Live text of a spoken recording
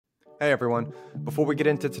Hey everyone. Before we get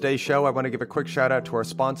into today's show, I want to give a quick shout out to our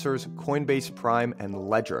sponsors, Coinbase Prime and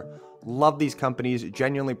Ledger. Love these companies,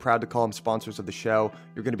 genuinely proud to call them sponsors of the show.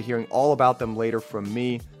 You're going to be hearing all about them later from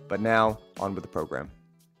me, but now, on with the program.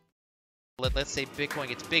 Let's say Bitcoin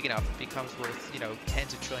gets big enough, it becomes worth,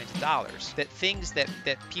 tens of trillions of dollars. That things that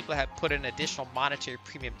people have put an additional monetary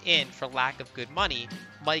premium in for lack of good money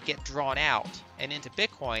might get drawn out and into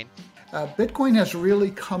Bitcoin. Bitcoin has really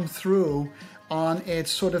come through on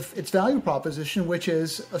its value proposition, which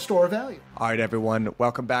is a store of value. All right, everyone.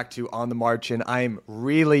 Welcome back to On the Margin. I am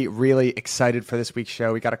really, really excited for this week's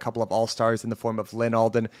show. We got a couple of all-stars in the form of Lyn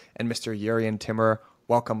Alden and Mr. Jurrien Timmer.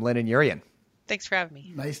 Welcome, Lyn and Jurrien. Thanks for having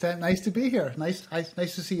me. Nice to be here. Nice to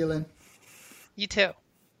see you, Lyn. You too.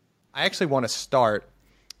 I actually want to start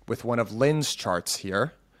with one of Lyn's charts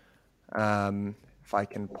here. If I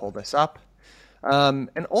can pull this up. And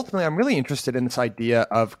ultimately, I'm really interested in this idea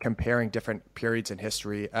of comparing different periods in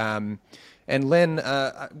history. And Lyn,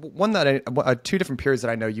 two different periods that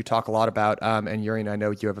I know you talk a lot about, and Jurrien, I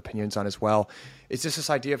know you have opinions on as well, is just this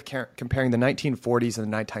idea of comparing the 1940s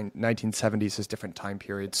and the 1970s as different time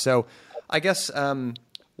periods. So I guess,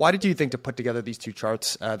 why did you think to put together these two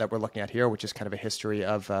charts that we're looking at here, which is kind of a history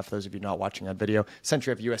of, for those of you not watching on video,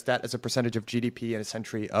 century of U.S. debt as a percentage of GDP and a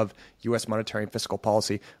century of U.S. monetary and fiscal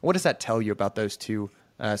policy? What does that tell you about those two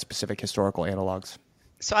specific historical analogs?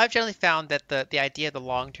 So I've generally found that the idea of the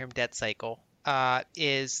long-term debt cycle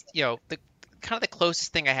is, the kind of the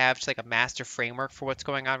closest thing I have to like a master framework for what's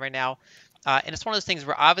going on right now. And it's one of those things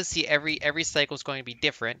where obviously every cycle is going to be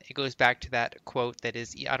different. It goes back to that quote that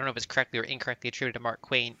is, I don't know if it's correctly or incorrectly attributed to Mark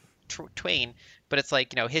Twain, but it's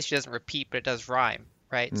like, history doesn't repeat, but it does rhyme,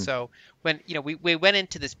 right? So when, we went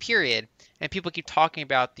into this period and people keep talking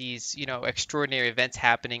about these, extraordinary events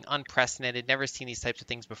happening, unprecedented, never seen these types of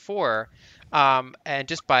things before. And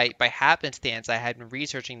just by happenstance, I had been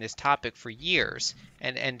researching this topic for years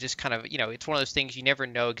and just kind of, it's one of those things you never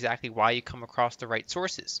know exactly why you come across the right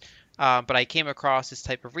sources. But I came across this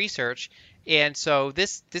type of research. And so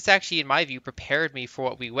this actually, in my view, prepared me for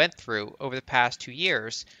what we went through over the past 2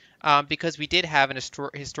 years because we did have an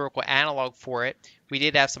historical analog for it. We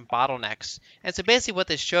did have some bottlenecks. And so basically what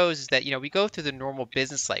this shows is that, we go through the normal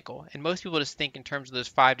business cycle. And most people just think in terms of those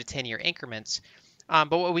 5 to 10 year increments.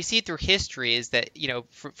 But what we see through history is that,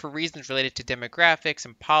 for reasons related to demographics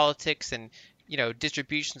and politics and,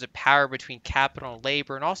 distributions of power between capital and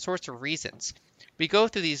labor and all sorts of reasons, we go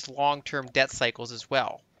through these long-term debt cycles as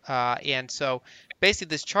well. And so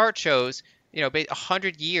basically this chart shows,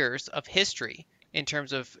 100 years of history in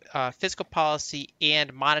terms of fiscal policy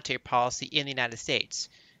and monetary policy in the United States.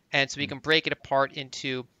 And so we can break it apart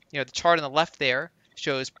into, the chart on the left there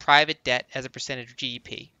shows private debt as a percentage of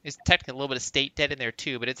GDP. There's technically a little bit of state debt in there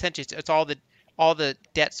too, but essentially it's all the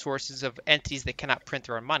debt sources of entities that cannot print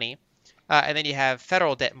their own money. And then you have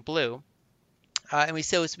federal debt in blue. And we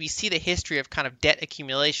see the history of kind of debt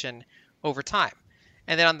accumulation over time.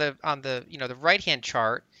 And then on the the right-hand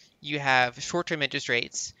chart, you have short-term interest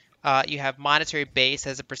rates, you have monetary base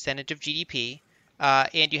as a percentage of GDP,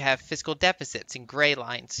 and you have fiscal deficits in gray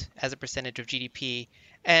lines as a percentage of GDP.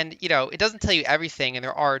 And it doesn't tell you everything, and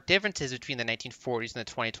there are differences between the 1940s and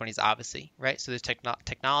the 2020s, obviously, right? So there's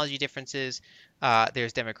technology differences,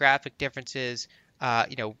 there's demographic differences.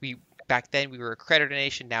 Back then we were a creditor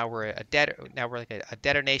nation. Now we're a debtor. Now we're like a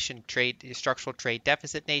debtor nation, structural trade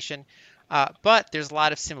deficit nation. But there's a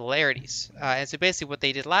lot of similarities. And so basically, what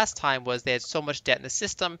they did last time was they had so much debt in the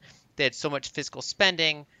system, they had so much fiscal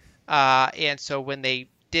spending, and so when they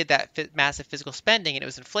did that massive fiscal spending and it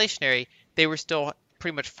was inflationary, they were still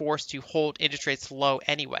pretty much forced to hold interest rates low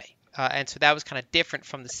anyway. And so that was kind of different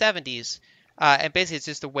from the 70s. And basically, it's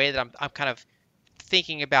just the way that I'm kind of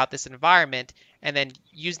thinking about this environment and then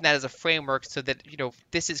using that as a framework so that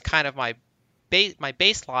this is kind of my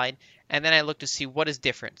baseline, and then I look to see what is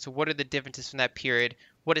different. So what are the differences from that period,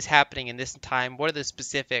 what is happening in this time, what are the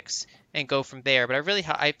specifics, and go from there. But I really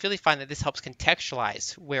find that this helps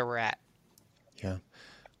contextualize where we're at. Yeah,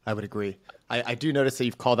 I would agree. I do notice that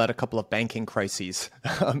you've called out a couple of banking crises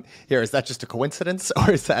here. Is that just a coincidence,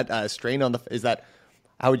 or is that a strain on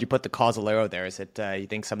how would you put the causal arrow there? Is it you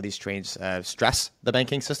think some of these strains stress the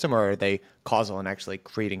banking system, or are they causal and actually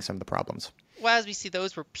creating some of the problems? Well, as we see,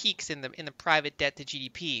 those were peaks in the private debt to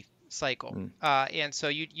GDP cycle, and so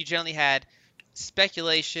you generally had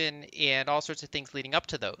speculation and all sorts of things leading up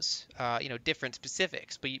to those, different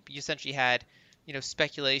specifics. But you essentially had,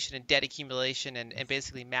 speculation and debt accumulation and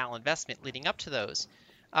basically malinvestment leading up to those,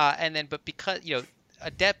 but because a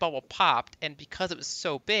debt bubble popped, and because it was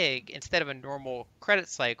so big, instead of a normal credit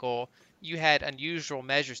cycle, you had unusual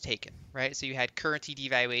measures taken, right? So you had currency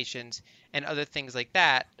devaluations and other things like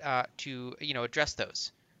that to address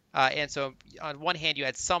those. And so on one hand, you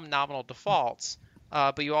had some nominal defaults,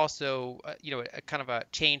 but you also kind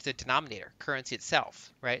of changed the denominator, currency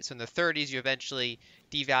itself, right? So in the 30s, you eventually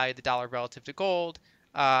devalued the dollar relative to gold,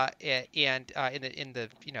 and in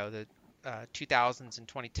the 2000s and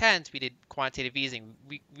 2010s, we did quantitative easing.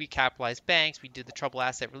 We recapitalized banks. We did the trouble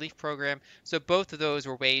asset relief program. So both of those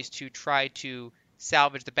were ways to try to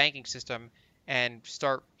salvage the banking system and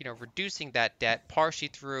start, reducing that debt, partially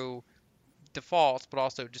through defaults, but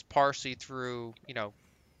also just partially through,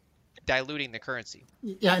 diluting the currency.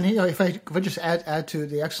 Yeah, and if I just add to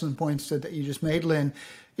the excellent points that you just made, Lynn,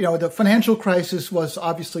 the financial crisis was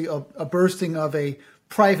obviously a bursting of a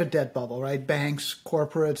private debt bubble, right? Banks,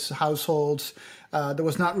 corporates, households. There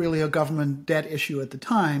was not really a government debt issue at the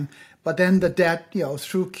time, but then the debt,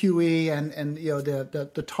 through QE and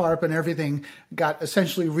the TARP and everything got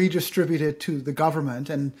essentially redistributed to the government,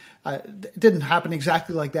 and it didn't happen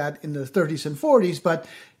exactly like that in the 30s and 40s, but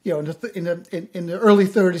in the early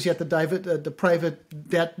 30s, you had the private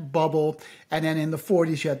debt bubble, and then in the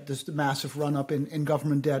 40s, you had this massive run up in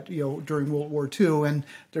government debt, during World War II, and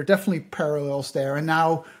there are definitely parallels there. And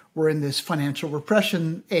now we're in this financial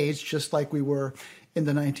repression age, just like we were in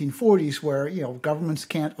the 1940s, where governments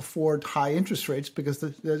can't afford high interest rates because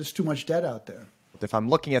there's too much debt out there. If I'm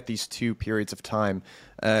looking at these two periods of time,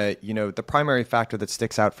 the primary factor that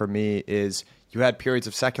sticks out for me is you had periods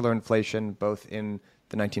of secular inflation, both in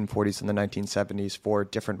the 1940s and the 1970s, for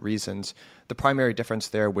different reasons. The primary difference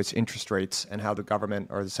there was interest rates and how the government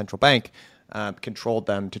or the central bank controlled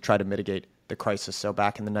them to try to mitigate the crisis. So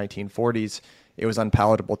back in the 1940s, it was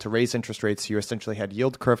unpalatable to raise interest rates. You essentially had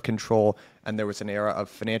yield curve control, and there was an era of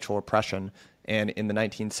financial repression. And in the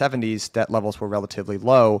 1970s, debt levels were relatively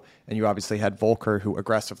low, and you obviously had Volcker, who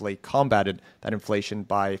aggressively combated that inflation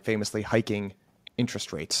by famously hiking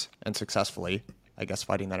interest rates and successfully, I guess,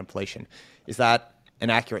 fighting that inflation. Is that an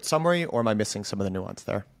accurate summary, or am I missing some of the nuance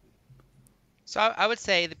there? So I would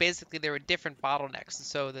say that basically there were different bottlenecks. And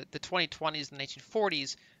so the 2020s and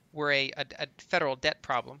 1940s were a federal debt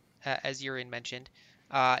problem, as Jurrien mentioned.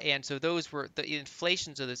 And so those were the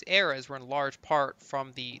inflations of those eras were in large part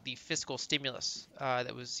from the fiscal stimulus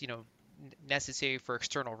that was necessary for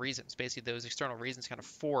external reasons. Basically, those external reasons kind of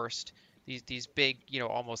forced these big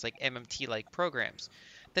almost like MMT-like programs.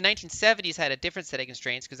 The 1970s had a different set of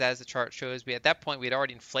constraints because, as the chart shows, at that point we had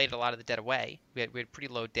already inflated a lot of the debt away. We had pretty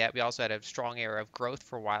low debt. We also had a strong era of growth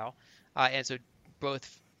for a while, and so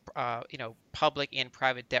both public and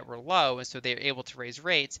private debt were low, and so they were able to raise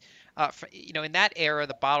rates. In that era,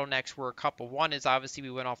 the bottlenecks were a couple. One is obviously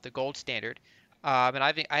we went off the gold standard, and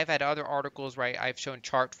I've had other articles where I've shown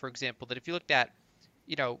charts, for example, that if you looked at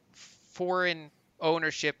foreign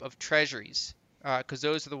ownership of treasuries, because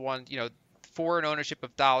those are the ones foreign ownership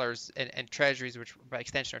of dollars and treasuries, which by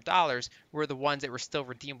extension are dollars, were the ones that were still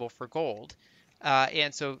redeemable for gold.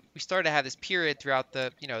 And so we started to have this period throughout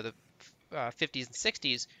the 50s and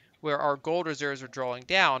 60s where our gold reserves were drawing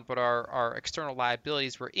down, but our external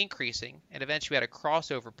liabilities were increasing. And eventually we had a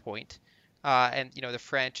crossover point. And the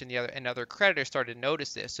French and other creditors started to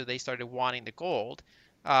notice this, so they started wanting the gold.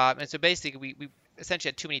 And so basically we essentially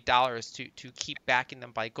had too many dollars to keep backing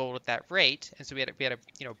them by gold at that rate, and so we had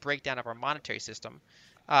a breakdown of our monetary system.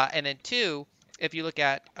 And then two, if you look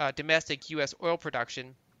at domestic U.S. oil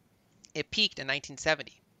production, it peaked in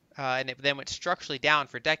 1970, and it then went structurally down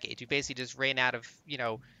for decades. We basically just ran out of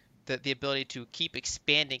the ability to keep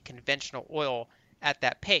expanding conventional oil at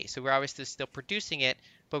that pace. So we're obviously still producing it,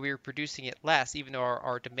 but we were producing it less, even though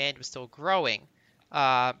our demand was still growing.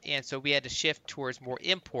 And so we had to shift towards more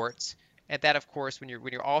imports. And that, of course, when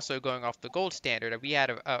you're also going off the gold standard, we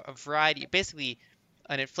had a variety, basically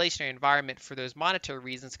an inflationary environment for those monetary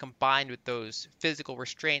reasons combined with those physical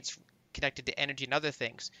restraints connected to energy and other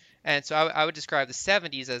things. And so I would describe the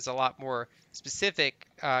 70s as a lot more specific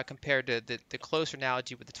compared to the closer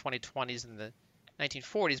analogy with the 2020s and the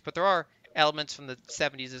 1940s. But there are elements from the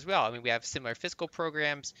 70s as well. I mean, we have similar fiscal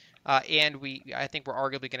programs, and I think we're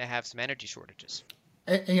arguably going to have some energy shortages.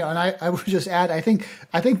 And I would just add, I think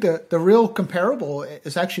the real comparable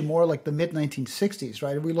is actually more like the mid 1960s,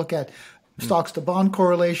 right? If we look at stocks to bond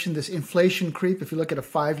correlation, this inflation creep. If you look at a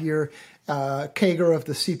 5-year CAGR of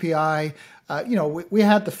the CPI, we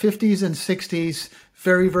had the 50s and 60s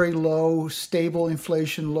very, very low, stable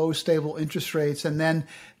inflation, low, stable interest rates. And then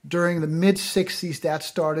during the mid 60s, that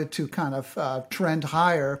started to kind of trend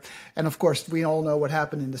higher. And of course, we all know what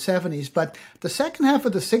happened in the 70s. But the second half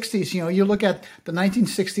of the 60s, you look at the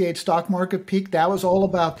 1968 stock market peak, that was all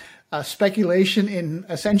about speculation in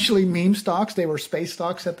essentially meme stocks. They were space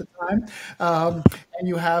stocks at the time. And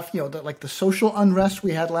you have, the social unrest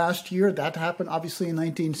we had last year. That happened obviously in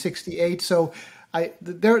 1968. So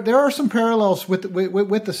there are some parallels with the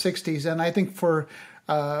 60s. And I think for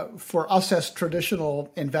us as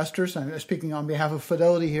traditional investors, and I'm speaking on behalf of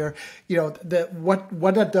Fidelity here,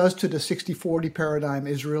 what that does to the 60-40 paradigm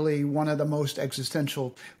is really one of the most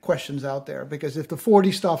existential questions out there. Because if the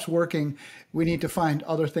 40 stops working, we need to find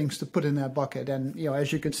other things to put in that bucket. And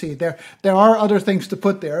as you can see, there are other things to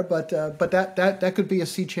put there, but that could be a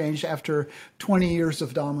sea change after 20 years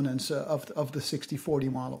of dominance of the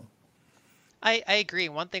 60-40 model. I agree.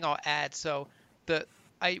 One thing I'll add,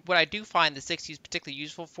 what I do find the 60s particularly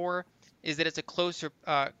useful for is that it's a closer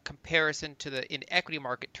comparison to in equity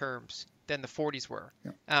market terms than the 40s were.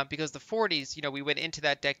 Yeah. Because the 40s, we went into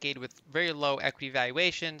that decade with very low equity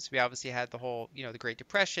valuations. We obviously had the whole, the Great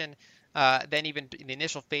Depression. Then even in the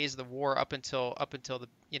initial phase of the war up until the,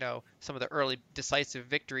 some of the early decisive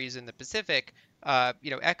victories in the Pacific,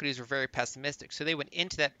 equities were very pessimistic. So they went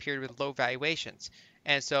into that period with low valuations.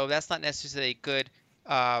 And so that's not necessarily a good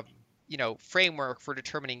framework for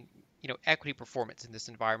determining, equity performance in this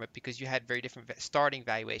environment because you had very different starting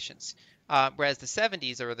valuations. Whereas the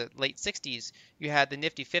 70s or the late 60s, you had the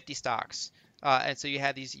Nifty 50 stocks. And so you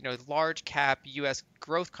had these, large cap U.S.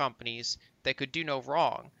 growth companies that could do no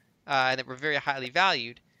wrong and that were very highly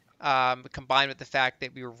valued, combined with the fact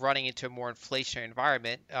that we were running into a more inflationary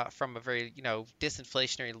environment from a very,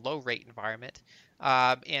 disinflationary low rate environment.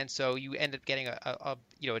 And so you end up getting a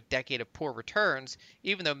decade of poor returns,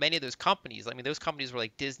 even though many of those companies, those companies were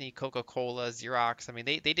like Disney, Coca-Cola, Xerox.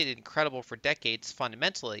 They did incredible for decades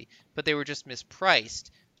fundamentally, but they were just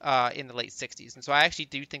mispriced in the late 60s. And so I actually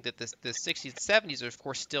do think that the 60s and 70s are, of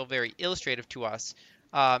course, still very illustrative to us,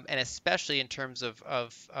 and especially in terms of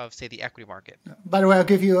say, the equity market. By the way, I'll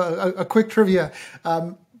give you a quick trivia.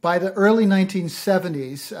 By the early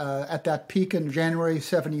 1970s, at that peak in January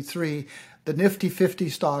 73, the Nifty 50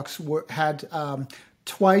 stocks had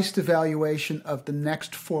twice the valuation of the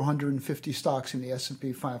next 450 stocks in the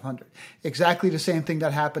S&P 500. Exactly the same thing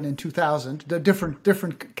that happened in 2000. The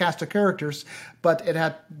different cast of characters, but it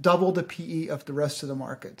had double the PE of the rest of the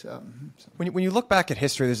market. When you look back at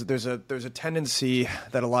history, there's a tendency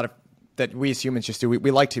that that we as humans just do. We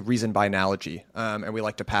like to reason by analogy, and we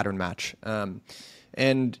like to pattern match.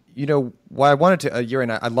 And why I wanted to,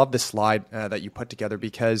 Jeroen, I love this slide that you put together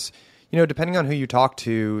because depending on who you talk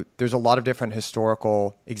to, there's a lot of different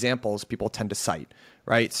historical examples people tend to cite,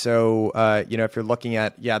 right? So, if you're looking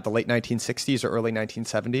at, the late 1960s or early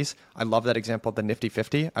 1970s, I love that example of the Nifty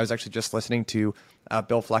 50. I was actually just listening to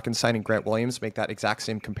Bill Fleckenstein and Grant Williams make that exact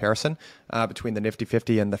same comparison between the Nifty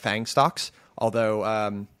 50 and the FANG stocks,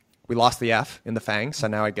 although we lost the F in the FANG, so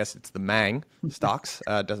now I guess it's the MANG stocks.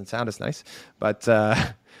 Doesn't sound as nice, but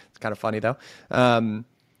it's kind of funny though.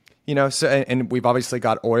 So and we've obviously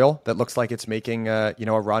got oil that looks like it's making a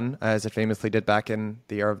run as it famously did back in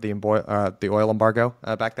the era of the oil embargo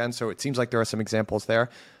back then. So it seems like there are some examples there,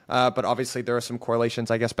 but obviously there are some correlations,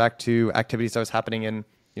 I guess, back to activities that was happening in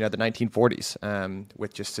the 1940s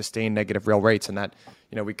with just sustained negative real rates, and that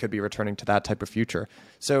we could be returning to that type of future.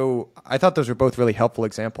 So I thought those were both really helpful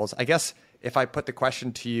examples. I guess if I put the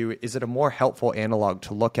question to you, is it a more helpful analog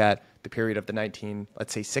to look at the period of the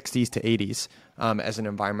 60s to 80s as an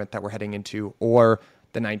environment that we're heading into, or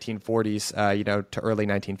the 1940s, to early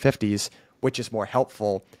 1950s, which is more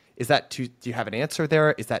helpful? Do you have an answer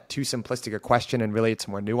there? Is that too simplistic a question, and really it's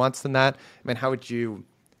more nuanced than that? How would you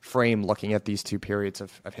frame looking at these two periods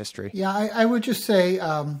of history? Yeah, I would just say,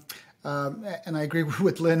 and I agree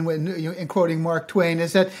with Lynn in quoting Mark Twain,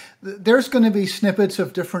 is that there's going to be snippets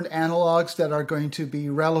of different analogs that are going to be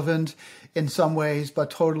relevant in some ways, but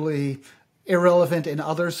totally irrelevant in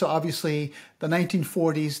others. So obviously the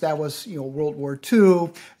 1940s, that was, World War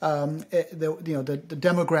II. The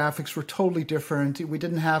demographics were totally different. We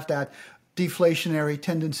didn't have that deflationary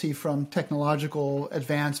tendency from technological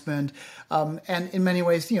advancement. And in many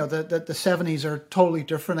ways, the 70s are totally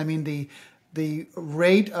different. the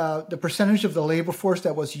rate, the percentage of the labor force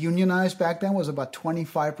that was unionized back then was about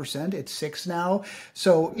 25%. It's 6 now.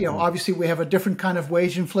 So, obviously we have a different kind of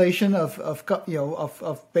wage inflation of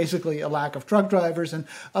basically a lack of truck drivers and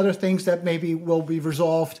other things that maybe will be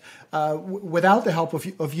resolved without the help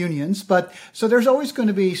of unions. But so there's always going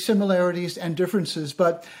to be similarities and differences.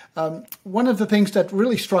 But one of the things that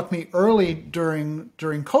really struck me early during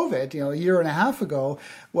COVID, a year and a half ago,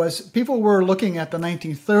 was people were looking at the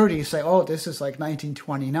 1930s, say, oh, this is like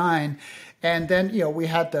 1929. And then, we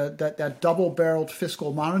had that double-barreled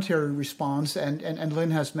fiscal monetary response, and Lynn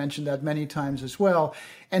has mentioned that many times as well.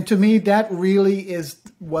 And to me, that really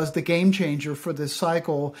was the game changer for this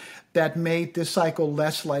cycle that made this cycle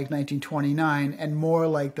less like 1929 and more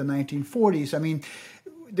like the 1940s. I mean,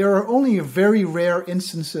 there are only very rare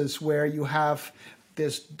instances where you have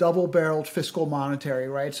this double-barreled fiscal monetary,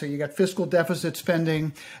 right? So you got fiscal deficit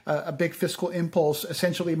spending, a big fiscal impulse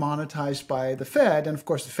essentially monetized by the Fed. And of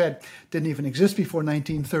course, the Fed didn't even exist before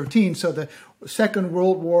 1913. So the Second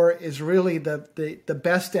World War is really the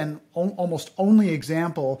best and almost only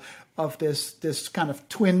example of this kind of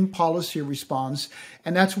twin policy response.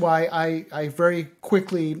 And that's why I very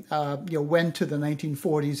quickly went to the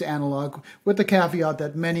 1940s analog, with the caveat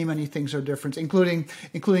that many things are different, including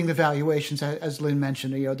the valuations, as Lynn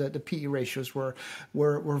mentioned. The PE ratios were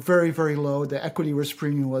very, very low. The equity risk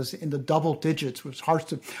premium was in the double digits. It was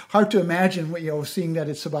hard to imagine, seeing that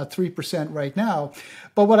it's about 3% right now.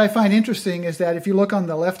 But what I find interesting is that if you look on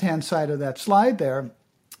the left-hand side of that slide there,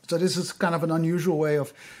 so this is kind of an unusual way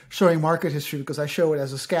of showing market history, because I show it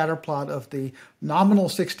as a scatter plot of the nominal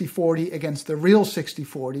 60-40 against the real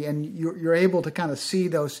 60-40, and you're able to kind of see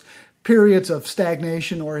those periods of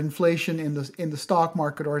stagnation or inflation in the stock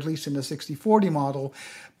market, or at least in the 60-40 model.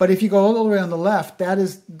 But if you go all the way on the left,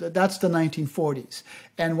 that's the 1940s.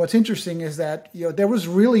 And what's interesting is that there was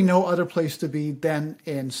really no other place to be than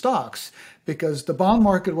in stocks, because the bond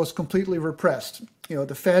market was completely repressed.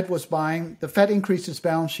 The Fed increased its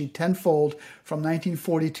balance sheet tenfold from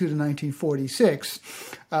 1942 to 1946.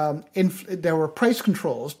 There were price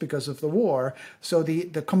controls because of the war. So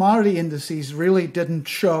the commodity indices really don't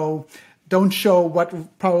show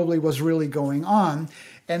what probably was really going on.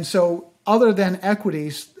 And so other than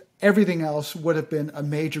equities, everything else would have been a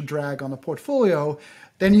major drag on the portfolio.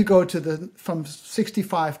 Then you go to from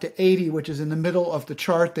 65 to 80, which is in the middle of the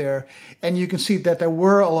chart there, and you can see that there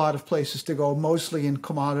were a lot of places to go, mostly in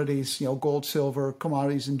commodities, gold, silver,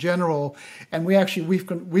 commodities in general. And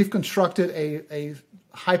we've constructed a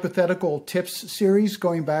hypothetical tips series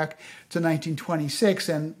going back to 1926,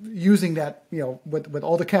 and using that, with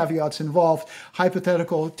all the caveats involved,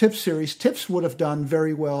 hypothetical tips series. Tips would have done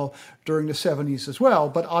very well during the 70s as well,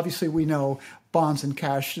 but obviously we know bonds and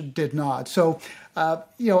cash did not. So,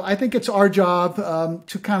 I think it's our job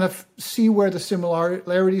to kind of see where the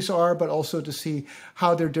similarities are, but also to see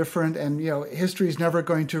how they're different. And, history is never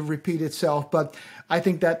going to repeat itself. But I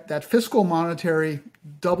think that fiscal monetary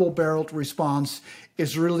double-barreled response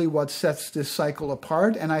is really what sets this cycle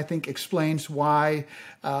apart, and I think explains why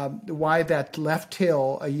that left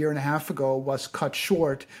tail a year and a half ago was cut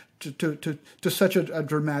short to such a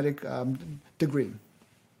dramatic degree.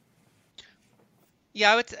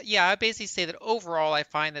 Yeah, I would basically say that overall, I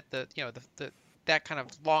find that that kind of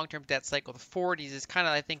long-term debt cycle, the 40s, is kind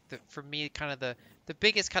of, I think, for me, kind of the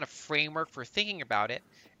biggest kind of framework for thinking about it.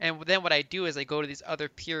 And then what I do is I go to these other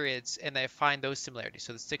periods and I find those similarities.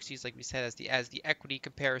 So the 60s, like we said, as the equity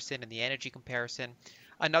comparison and the energy comparison.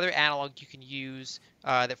 Another analog you can use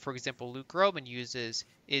that, for example, Luke Groban uses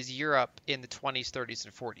is Europe in the 20s, 30s,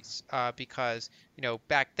 and 40s, because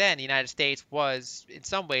back then the United States was in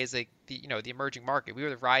some ways like the emerging market. We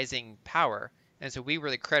were the rising power, and so we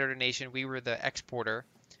were the creditor nation. We were the exporter,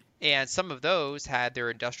 and some of those had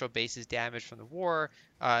their industrial bases damaged from the war.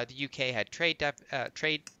 The UK had trade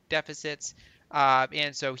deficits.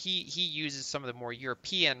 And so he uses some of the more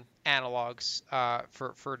European analogs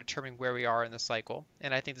for determining where we are in the cycle.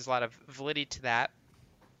 And I think there's a lot of validity to that.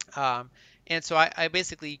 And so I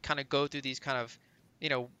basically kind of go through these kind of,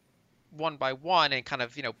 one by one, and kind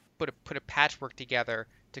of, put a patchwork together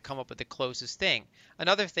to come up with the closest thing.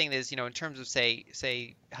 Another thing is, in terms of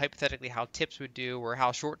say hypothetically how tips would do, or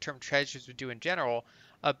how short-term treasuries would do in general,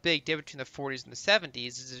 a big difference between the 40s and the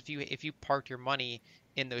 70s is if you parked your money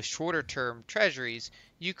in those shorter term treasuries,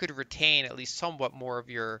 you could retain at least somewhat more of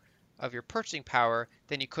your purchasing power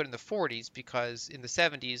than you could in the 40s, because in the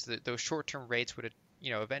 70s those short term rates would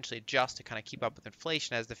eventually adjust to kind of keep up with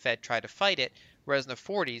inflation as the Fed tried to fight it, whereas in the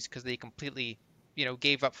 40s, because they completely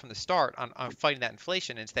gave up from the start on fighting that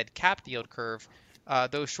inflation and instead capped the yield curve,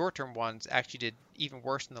 those short term ones actually did even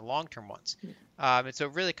worse than the long term ones. And so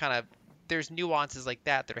really kind of there's nuances like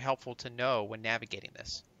that are helpful to know when navigating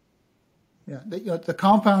this. Yeah, the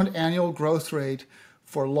compound annual growth rate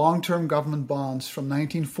for long-term government bonds from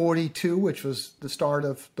 1942, which was the start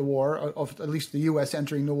of the war, of at least the U.S.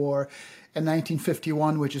 entering the war, and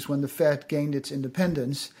 1951, which is when the Fed gained its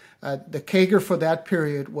independence, the CAGR for that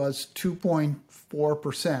period was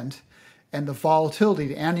 2.4%, and the volatility,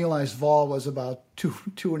 the annualized vol, was about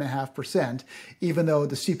 2.5%, even though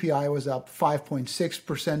the CPI was up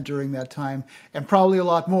 5.6% during that time, and probably a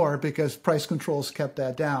lot more because price controls kept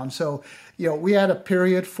that down. So, we had a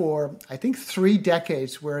period for, I think, 3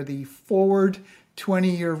 decades where the forward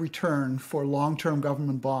 20-year return for long-term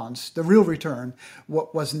government bonds, the real return,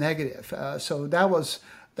 was negative. So that was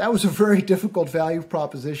a very difficult value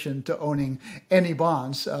proposition to owning any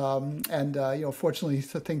bonds. Fortunately,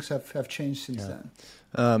 things have changed since then.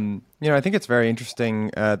 I think it's very interesting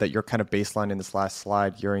that your kind of baseline in this last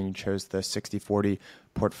slide, Yuri, you chose the 60-40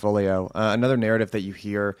 portfolio. Another narrative that you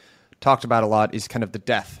hear talked about a lot is kind of the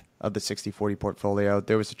death of the 60-40 portfolio.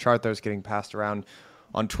 There was a chart that was getting passed around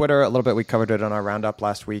on Twitter a little bit. We covered it on our roundup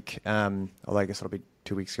last week. Although I guess it'll be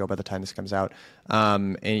 2 weeks ago by the time this comes out.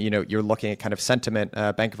 And you're looking at kind of sentiment.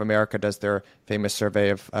 Bank of America does their famous survey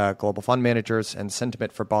of global fund managers, and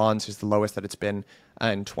sentiment for bonds is the lowest that it's been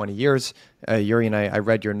in 20 years. Yuri and I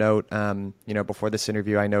read your note, before this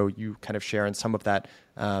interview. I know you kind of share in some of that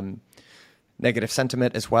negative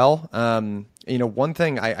sentiment as well. One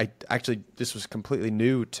thing I actually, this was completely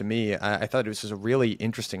new to me. I thought this was a really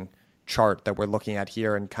interesting chart that we're looking at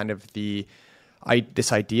here, and kind of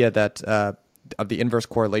this idea that of the inverse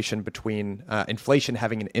correlation between inflation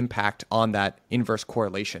having an impact on that inverse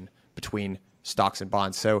correlation between stocks and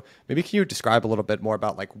bonds. So maybe can you describe a little bit more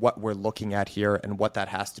about like what we're looking at here and what that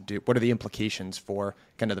has to do? What are the implications for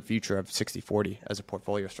kind of the future of 60-40 as a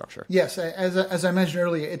portfolio structure? Yes, as I mentioned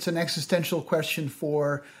earlier, it's an existential question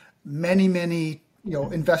for many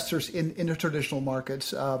investors in the traditional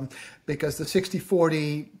markets, because the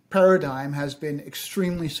 60-40 paradigm has been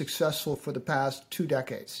extremely successful for the past 2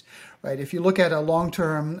 decades, right? If you look at a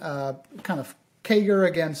long-term kind of CAGR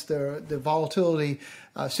against the volatility,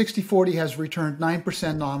 60-40 has returned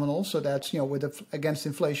 9% nominal, so that's against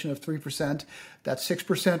inflation of 3%. That's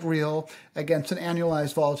 6% real against an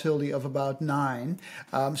annualized volatility of about 9.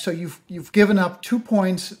 So you've given up 2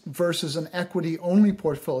 points versus an equity-only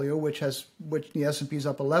portfolio, which the S&P is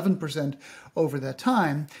up 11% over that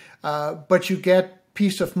time, but you get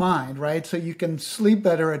peace of mind, right? So you can sleep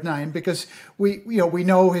better at night, because we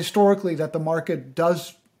know historically that the market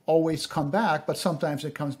does always come back, but sometimes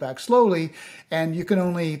it comes back slowly, and you can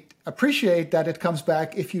only appreciate that it comes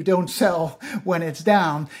back if you don't sell when it's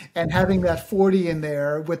down. And having that 40 in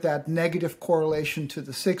there with that negative correlation to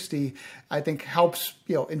the 60, I think helps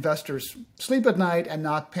investors sleep at night and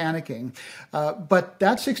not panicking. But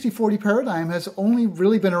that 60-40 paradigm has only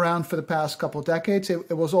really been around for the past couple of decades.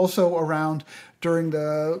 It was also around during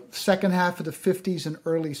the second half of the 50s and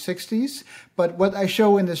early 60s. But what I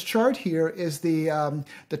show in this chart here is the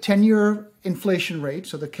 10-year inflation rate,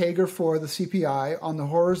 so the CAGR for the CPI on the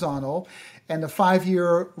horizontal, and the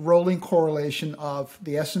 5-year rolling correlation of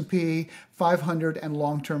the S&P 500 and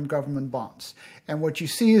long-term government bonds. And what you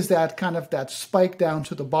see is that kind of that spike down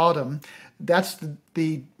to the bottom. That's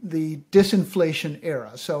the disinflation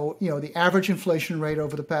era. So, the average inflation rate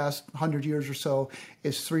over the past 100 years or so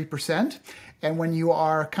is 3%. And when you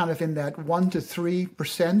are kind of in that 1 to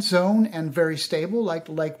 3% zone and very stable,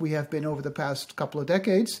 like we have been over the past couple of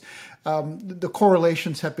decades, the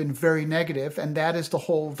correlations have been very negative, and that is the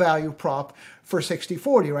whole value prop for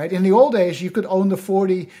 60-40, right? In the old days, you could own the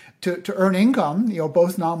 40 to earn income,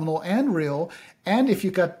 both nominal and real, and if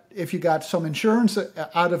you got some insurance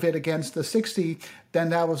out of it against the 60, then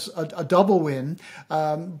that was a double win.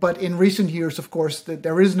 But in recent years, of course,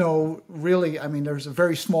 there is no really. I mean, there's a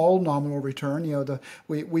very small nominal return.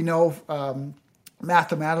 We know.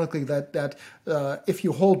 Mathematically, that if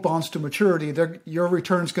you hold bonds to maturity, your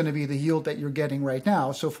return is going to be the yield that you're getting right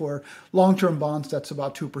now. So for long-term bonds, that's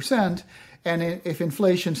about 2%. And if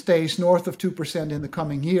inflation stays north of 2% in the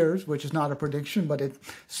coming years, which is not a prediction, but it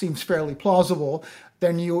seems fairly plausible,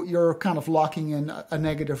 then you're kind of locking in a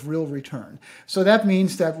negative real return. So that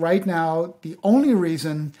means that right now, the only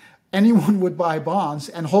reason anyone would buy bonds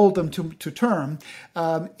and hold them to term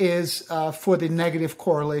is for the negative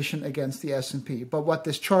correlation against the S&P. But what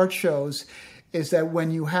this chart shows is that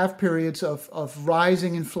when you have periods of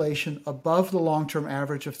rising inflation above the long-term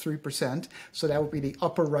average of 3%, so that would be the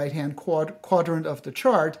upper right-hand quadrant of the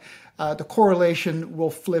chart, the correlation will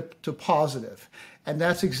flip to positive. And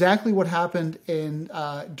that's exactly what happened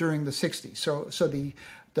during the 60s.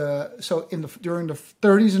 During the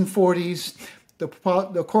 30s and 40s,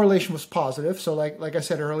 the correlation was positive. So like I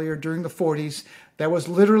said earlier, during the 40s, there was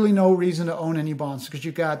literally no reason to own any bonds because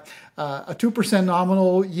you got a 2%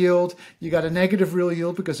 nominal yield, you got a negative real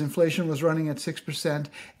yield because inflation was running at 6%,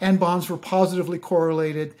 and bonds were positively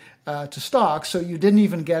correlated to stocks. So you didn't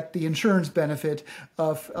even get the insurance benefit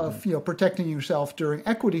of protecting yourself during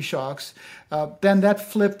equity shocks. Then that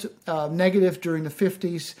flipped negative during the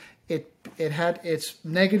 50s. It had its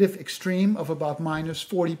negative extreme of about minus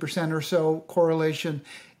 40% or so correlation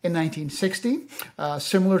in 1960,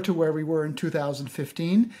 similar to where we were in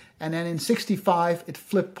 2015. And then in 65, it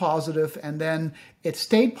flipped positive, and then it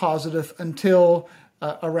stayed positive until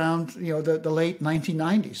around the late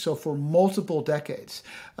 1990s. So for multiple decades.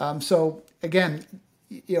 So again,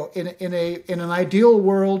 in an ideal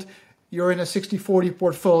world, you're in a 60-40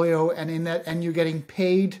 portfolio, and you're getting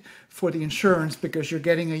paid for the insurance because you're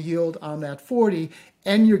getting a yield on that 40,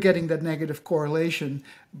 and you're getting that negative correlation.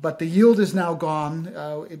 But the yield is now gone.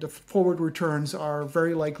 The forward returns are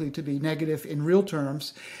very likely to be negative in real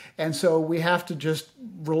terms. And so we have to just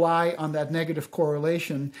rely on that negative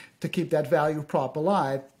correlation to keep that value prop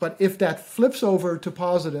alive. But if that flips over to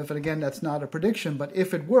positive, and again, that's not a prediction, but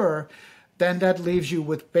if it were, then that leaves you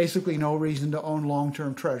with basically no reason to own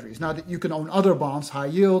long-term treasuries. Now that you can own other bonds, high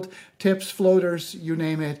yield, tips, floaters, you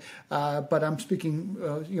name it, but I'm speaking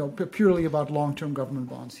purely about long-term government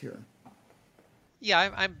bonds here. Yeah,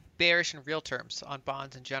 I'm bearish in real terms on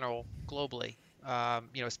bonds in general globally,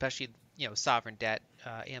 especially sovereign debt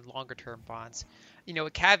and longer-term bonds. A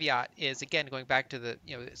caveat is, again, going back to the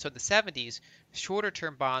 70s,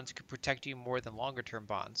 shorter-term bonds could protect you more than longer-term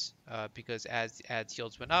bonds because as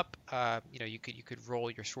yields went up, you could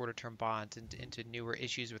roll your shorter-term bonds into newer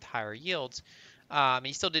issues with higher yields. And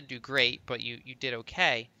you still didn't do great, but you did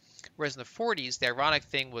okay. Whereas in the 40s, the ironic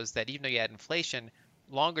thing was that even though you had inflation,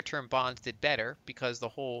 longer-term bonds did better because the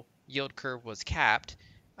whole yield curve was capped.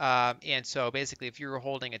 And so basically, if you were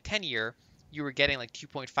holding a 10-year, you were getting like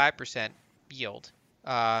 2.5% yield,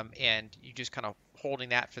 and you just kind of holding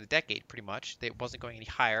that for the decade pretty much. It wasn't going any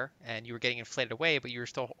higher, and you were getting inflated away, but you were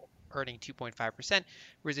still earning 2.5%.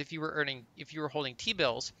 Whereas if you were holding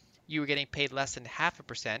T-bills, you were getting paid less than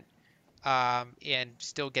 0.5%, and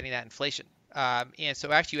still getting that inflation. And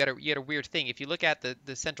so actually you had a weird thing. If you look at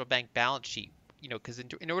the central bank balance sheet, because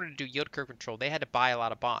in order to do yield curve control, they had to buy a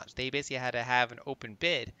lot of bonds. They basically had to have an open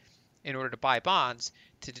bid in order to buy bonds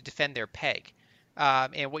to defend their peg.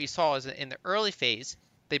 And what you saw is in the early phase,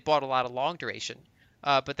 they bought a lot of long duration.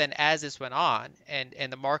 But then as this went on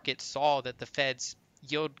and the market saw that the Fed's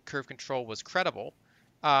yield curve control was credible,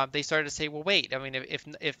 they started to say, well, wait, I mean,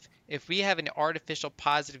 if we have an artificial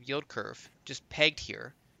positive yield curve just pegged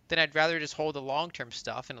here, then I'd rather just hold the long-term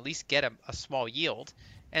stuff and at least get a small yield.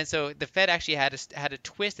 And so the Fed actually had to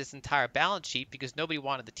twist this entire balance sheet because nobody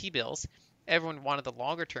wanted the T-bills. Everyone wanted the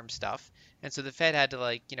longer-term stuff. And so the Fed had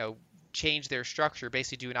to change their structure,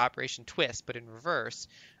 basically do an operation twist, but in reverse,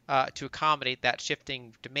 to accommodate that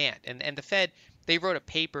shifting demand. And the Fed, they wrote a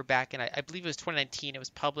paper back in, I believe it was 2019. It was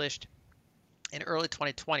published in early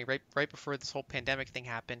 2020, right before this whole pandemic thing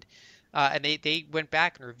happened. And they went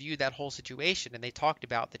back and reviewed that whole situation, and they talked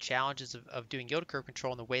about the challenges of doing yield curve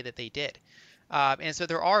control in the way that they did. And so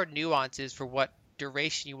there are nuances for what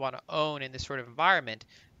duration you want to own in this sort of environment,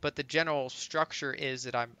 but the general structure is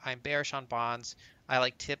that I'm bearish on bonds. I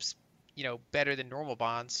like tips, better than normal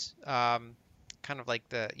bonds. Kind of like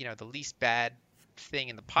the least bad thing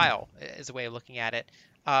in the pile is a way of looking at it.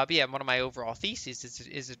 But yeah, one of my overall theses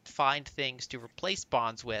is to find things to replace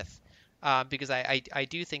bonds with, because I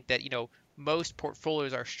do think that most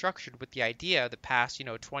portfolios are structured with the idea of the past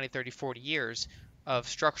 20, 30, 40 years of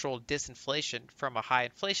structural disinflation from a high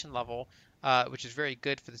inflation level, which is very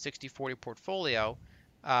good for the 60-40 portfolio,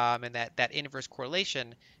 and that inverse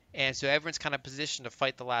correlation. And so everyone's kind of positioned to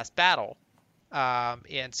fight the last battle.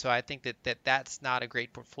 And so I think that's not a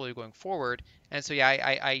great portfolio going forward. And so yeah,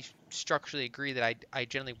 I structurally agree that I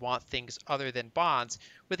generally want things other than bonds,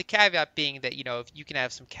 with the caveat being that if you can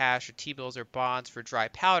have some cash or T-bills or bonds for dry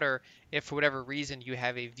powder, if for whatever reason you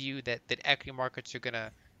have a view that equity markets are going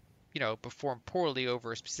to perform poorly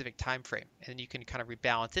over a specific time frame, and you can kind of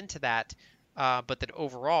rebalance into that. But that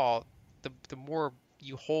overall, the more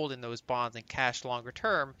you hold in those bonds and cash longer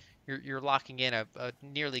term, you're locking in a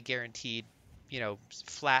nearly guaranteed,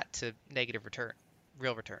 flat to negative return,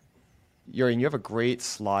 real return. Jurrien, you have a great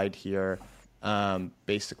slide here,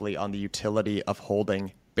 basically on the utility of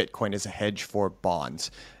holding Bitcoin as a hedge for bonds.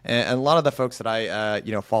 And a lot of the folks that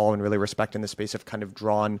I follow and really respect in this space have kind of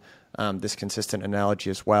drawn this consistent analogy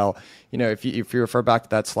as well. If you refer back to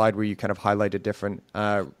that slide where you kind of highlighted different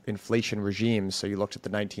inflation regimes, so you looked at the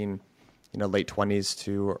late 20s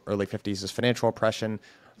to early 50s as financial oppression,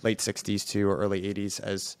 late 60s to early 80s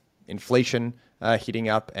as inflation heating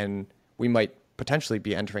up, and we might potentially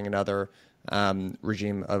be entering another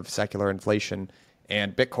regime of secular inflation.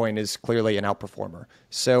 And Bitcoin is clearly an outperformer.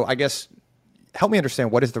 So I guess help me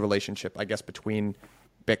understand, what is the relationship, I guess, between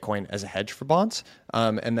Bitcoin as a hedge for bonds,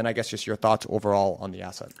 and then I guess just your thoughts overall on the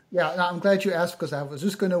asset. Yeah, no, I'm glad you asked, because I was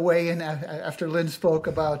just going to weigh in after Lynn spoke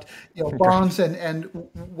about bonds and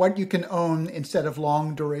what you can own instead of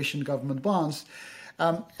long duration government bonds.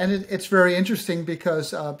 And it's very interesting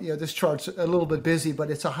because this chart's a little bit busy,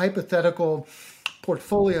 but it's a hypothetical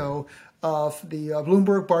portfolio of the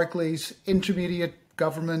Bloomberg Barclays Intermediate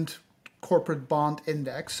Government Corporate Bond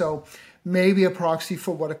Index. So maybe a proxy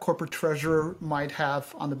for what a corporate treasurer might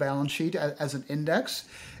have on the balance sheet as an index.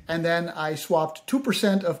 And then I swapped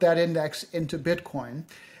 2% of that index into Bitcoin.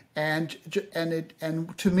 And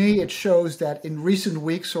to me, it shows that in recent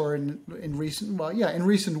weeks, or in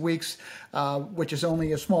recent weeks, which is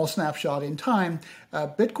only a small snapshot in time,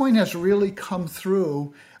 Bitcoin has really come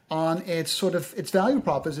through on its value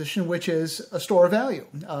proposition, which is a store of value.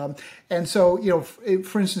 And so,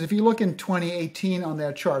 for instance, if you look in 2018 on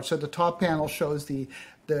that chart, so the top panel shows the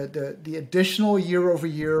additional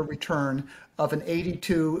year-over-year return of a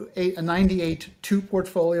 98-2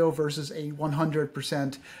 portfolio versus a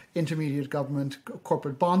 100% intermediate government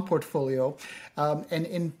corporate bond portfolio. And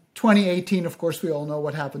in 2018, of course, we all know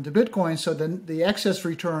what happened to Bitcoin. So then the excess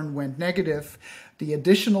return went negative. The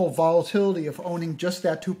additional volatility of owning just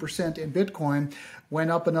that 2% in Bitcoin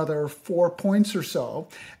went up another 4 points or so.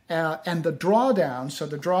 And the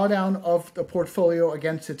drawdown of the portfolio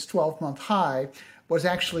against its 12-month high was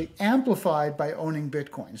actually amplified by owning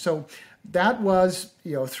Bitcoin. So that was,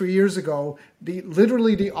 3 years ago,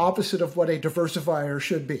 literally the opposite of what a diversifier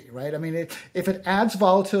should be, right? I mean, if it adds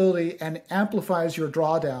volatility and amplifies your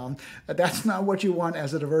drawdown, that's not what you want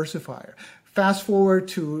as a diversifier. Fast forward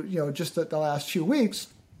to, just the last few weeks,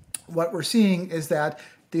 what we're seeing is that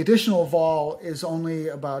the additional vol is only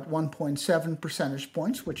about 1.7 percentage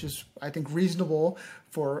points, which is, I think, reasonable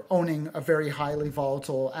for owning a very highly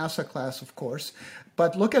volatile asset class, of course.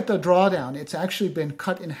 But look at the drawdown. It's actually been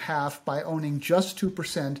cut in half by owning just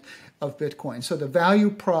 2% of Bitcoin. So the value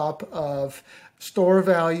prop of store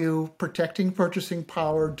value, protecting purchasing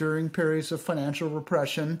power during periods of financial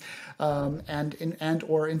repression and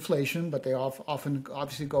or inflation, but they often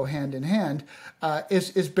obviously go hand in hand,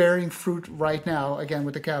 is bearing fruit right now, again,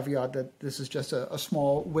 with the caveat that this is just a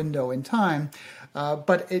small window in time.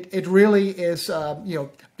 But it really is,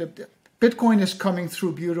 Bitcoin is coming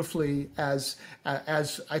through beautifully as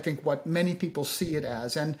I think what many people see it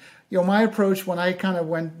as. And my approach when I kind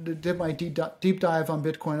of did my deep dive on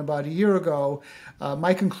Bitcoin about a year ago,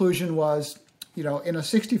 my conclusion was, in a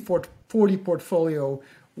 60-40 portfolio,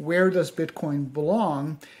 where does Bitcoin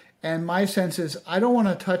belong? And my sense is I don't want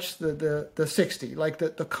to touch the 60. Like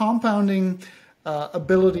the compounding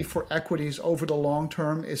ability for equities over the long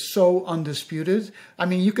term is so undisputed. I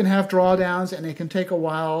mean, you can have drawdowns and it can take a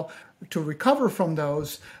while to recover from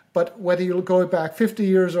those, but whether you go back 50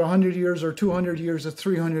 years or 100 years or 200 years or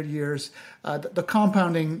 300 years, the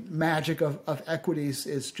compounding magic of equities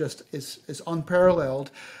is unparalleled.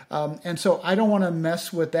 And so I don't want to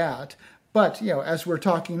mess with that. But, as we're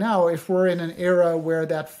talking now, if we're in an era where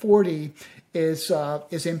that 40 is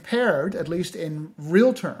impaired, at least in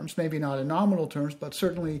real terms, maybe not in nominal terms, but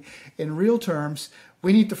certainly in real terms,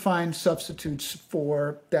 we need to find substitutes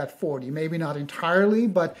for that 40. Maybe not entirely,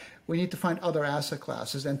 but we need to find other asset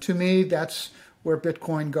classes. And to me, that's where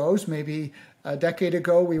Bitcoin goes. Maybe a decade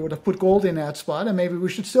ago, we would have put gold in that spot, and maybe we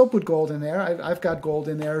should still put gold in there. I've got gold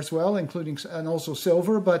in there as well, and also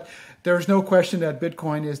silver. But there's no question that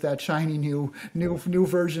Bitcoin is that shiny new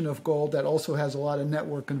version of gold that also has a lot of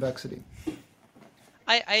network convexity.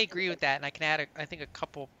 I agree with that, and I can add, I think, a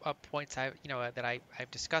couple of points that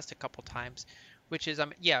I've discussed a couple times, which is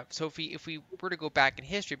so if we were to go back in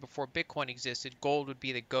history before Bitcoin existed, gold would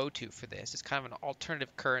be the go-to for this. It's kind of an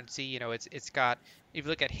alternative currency. It's got, if you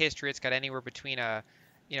look at history, it's got anywhere between a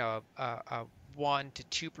 1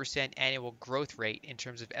 to 2% annual growth rate in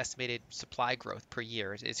terms of estimated supply growth per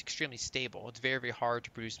year. It's extremely stable. It's very, very hard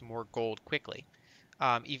to produce more gold quickly,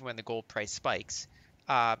 even when the gold price spikes.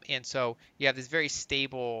 And so you have this very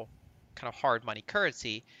stable kind of hard money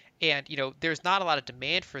currency. And, there's not a lot of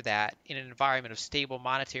demand for that in an environment of stable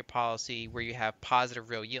monetary policy where you have positive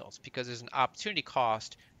real yields, because there's an opportunity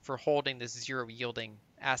cost for holding this zero yielding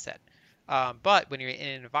asset. But when you're in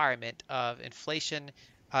an environment of inflation,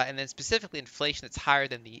 and then specifically inflation that's higher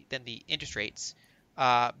than the interest rates,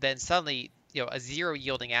 then suddenly, a zero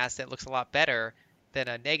yielding asset looks a lot better than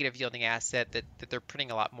a negative yielding asset that they're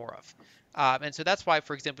printing a lot more of. And so that's why,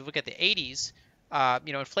 for example, if you look at the 80s,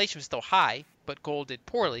 inflation was still high, but gold did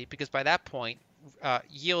poorly because by that point,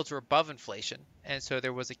 yields were above inflation. And so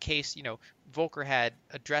there was a case, Volcker had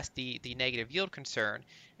addressed the negative yield concern.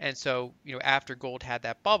 And so, after gold had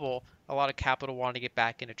that bubble, a lot of capital wanted to get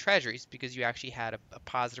back into treasuries because you actually had a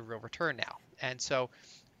positive real return now. And so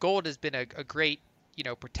gold has been a great,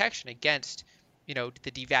 protection against, the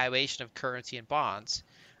devaluation of currency and bonds.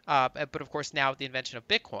 But of course, now with the invention of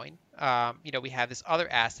Bitcoin, we have this other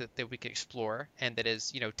asset that we can explore and that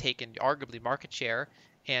is, taken arguably market share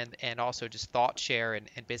and also just thought share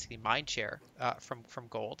and basically mind share from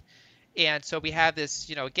gold. And so we have this,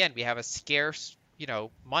 again, we have a scarce,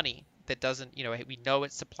 money that doesn't, we know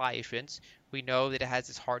it's supply issuance. We know that it has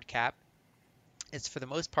this hard cap. It's for the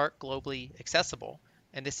most part globally accessible.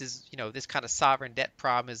 And this is, this kind of sovereign debt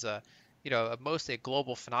problem is mostly a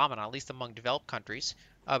global phenomenon, at least among developed countries.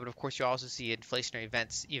 But of course, you also see inflationary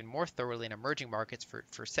events even more thoroughly in emerging markets for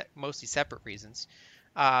mostly separate reasons.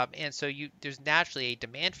 And so there's naturally a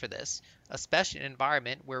demand for this, especially in an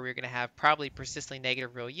environment where we're going to have probably persistently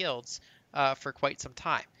negative real yields for quite some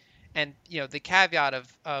time. And the caveat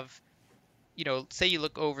of say you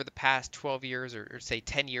look over the past 12 years or say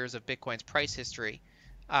 10 years of Bitcoin's price history,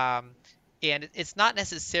 and it's not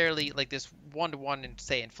necessarily like this one-to-one in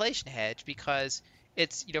say inflation hedge because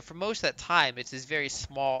it's for most of that time it's this very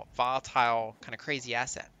small, volatile, kind of crazy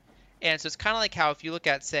asset. And so it's kind of like how if you look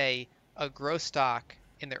at say a growth stock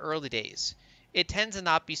in the early days, it tends to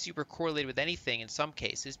not be super correlated with anything in some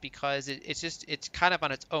cases because it's kind of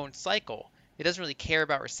on its own cycle. It doesn't really care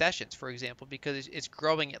about recessions, for example, because it's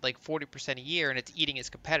growing at like 40% a year and it's eating its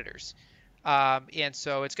competitors. And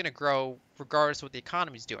so it's going to grow regardless of what the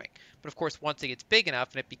economy is doing. But of course, once it gets big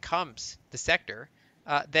enough and it becomes the sector,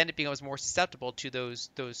 then it becomes more susceptible to those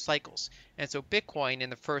cycles. And so Bitcoin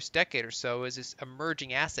in the first decade or so is this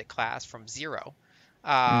emerging asset class from zero.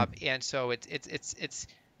 And so it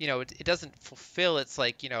doesn't fulfill its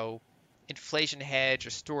inflation hedge or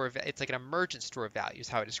store of, it's like an emergent store of value is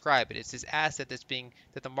how I describe it. It's this asset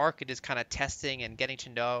that the market is kind of testing and getting to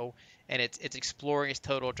know, and it's exploring its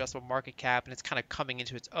total addressable market cap, and it's kind of coming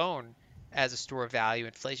into its own as a store of value,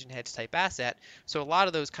 inflation hedge type asset. So a lot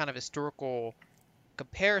of those kind of historical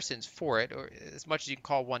comparisons for it, or as much as you can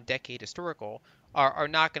call one decade historical, are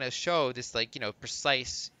not going to show this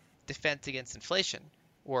precise defense against inflation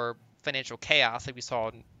or financial chaos like we saw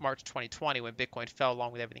in March 2020 when Bitcoin fell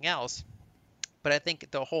along with everything else. But I think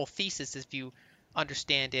the whole thesis, if you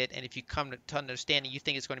understand it and if you come to understanding you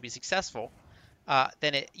think it's going to be successful,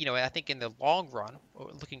 then I think in the long run,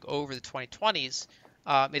 looking over the 2020s,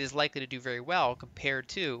 it is likely to do very well compared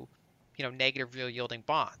to, negative real yielding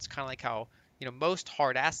bonds. Kind of like how, most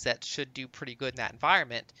hard assets should do pretty good in that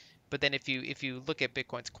environment. But then if you look at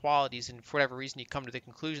Bitcoin's qualities and for whatever reason you come to the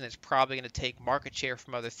conclusion that it's probably going to take market share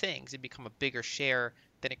from other things and become a bigger share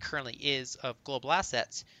than it currently is of global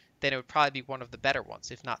assets, then it would probably be one of the better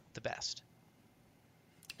ones, if not the best.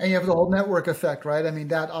 And you have the whole network effect, right? I mean,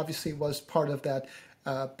 that obviously was part of that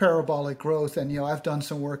parabolic growth. And, I've done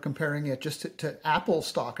some work comparing it just to Apple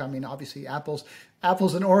stock. I mean, obviously apples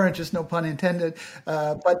and oranges, no pun intended.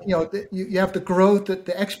 But, you have the growth, the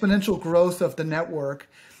exponential growth of the network,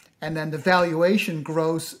 and then the valuation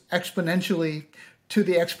grows exponentially to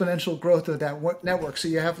the exponential growth of that network. So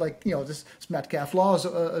you have this Metcalfe's law,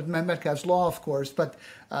 of course, but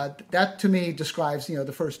that to me describes,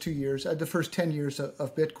 the first 10 years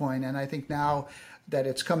of Bitcoin. And I think now that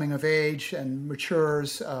it's coming of age and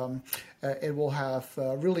matures, it will have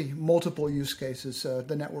really multiple use cases,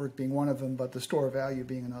 the network being one of them, but the store of value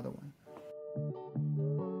being another one.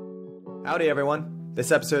 Howdy, everyone.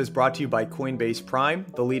 This episode is brought to you by Coinbase Prime,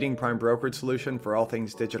 the leading prime brokerage solution for all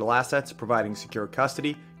things digital assets, providing secure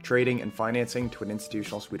custody, trading, and financing to an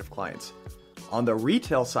institutional suite of clients. On the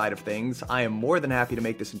retail side of things, I am more than happy to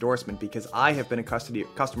make this endorsement because I have been a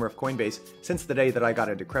customer of Coinbase since the day that I got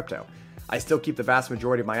into crypto. I still keep the vast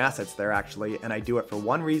majority of my assets there, actually, and I do it for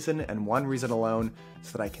one reason and one reason alone,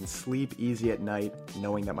 so that I can sleep easy at night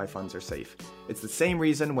knowing that my funds are safe. It's the same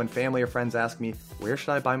reason when family or friends ask me, where should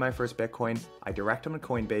I buy my first Bitcoin? I direct them to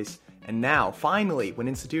Coinbase. And now, finally, when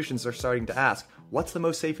institutions are starting to ask, what's the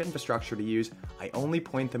most safe infrastructure to use? I only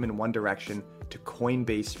point them in one direction, to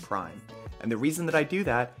Coinbase Prime. And the reason that I do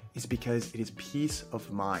that is because it is peace of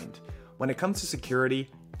mind. When it comes to security,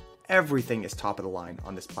 everything is top of the line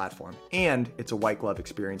on this platform, and it's a white glove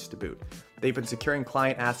experience to boot. They've been securing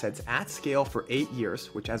client assets at scale for 8 years,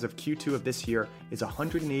 which as of Q2 of this year is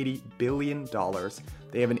 $180 billion.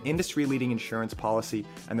 They have an industry-leading insurance policy,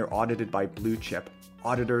 and they're audited by Blue Chip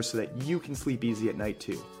auditors so that you can sleep easy at night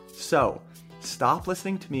too. So, stop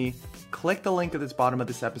listening to me, click the link at the bottom of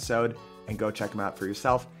this episode, and go check them out for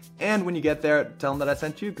yourself. And when you get there, tell them that I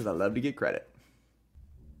sent you because I love to get credit.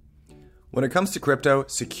 When it comes to crypto,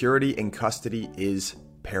 security and custody is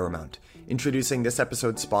paramount. Introducing this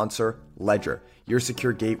episode's sponsor, Ledger, your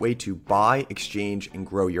secure gateway to buy, exchange, and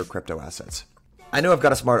grow your crypto assets. I know I've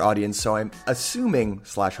got a smart audience, so I'm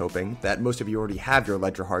assuming/hoping that most of you already have your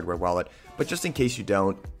Ledger hardware wallet, but just in case you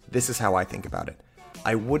don't, this is how I think about it.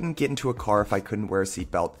 I wouldn't get into a car if I couldn't wear a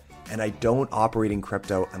seatbelt, and I don't operate in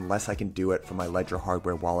crypto unless I can do it from my Ledger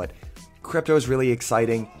hardware wallet. Crypto is really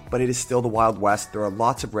exciting, but it is still the Wild West. There are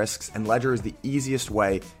lots of risks, and Ledger is the easiest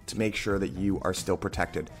way to make sure that you are still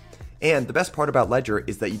protected. And the best part about Ledger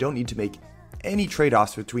is that you don't need to make any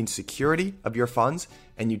trade-offs between security of your funds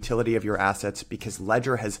and utility of your assets because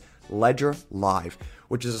Ledger has Ledger Live,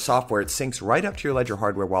 which is a software that syncs right up to your Ledger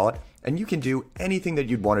hardware wallet, and you can do anything that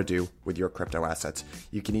you'd want to do with your crypto assets.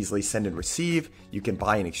 You can easily send and receive, you can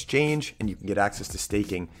buy and exchange, and you can get access to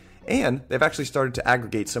staking. And they've actually started to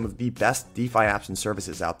aggregate some of the best DeFi apps and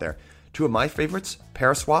services out there. Two of my favorites,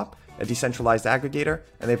 Paraswap, a decentralized aggregator,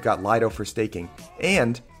 and they've got Lido for staking.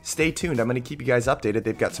 And stay tuned, I'm going to keep you guys updated.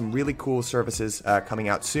 They've got some really cool services coming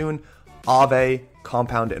out soon. Aave,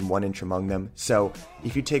 Compound, and 1inch among them. So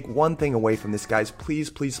if you take one thing away from this, guys,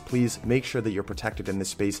 please make sure that you're protected in this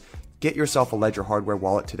space. Get yourself a Ledger hardware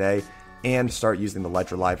wallet today and start using the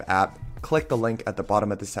Ledger Live app. Click the link at the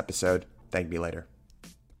bottom of this episode. Thank me later.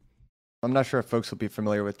 I'm not sure if folks will be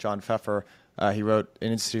familiar with John Pfeffer. He wrote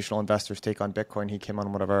An Institutional Investor's Take on Bitcoin. He came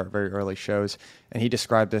on one of our very early shows, and he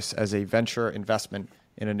described this as a venture investment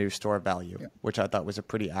in a new store of value, which I thought was a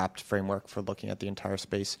pretty apt framework for looking at the entire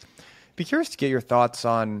space. Be curious to get your thoughts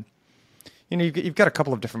on, you've got a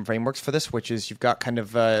couple of different frameworks for this, which is you've got kind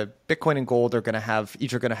of Bitcoin and gold are going to have,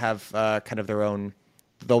 each are going to have kind of their own,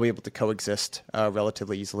 they'll be able to coexist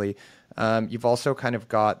relatively easily. You've also kind of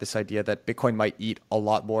got this idea that Bitcoin might eat a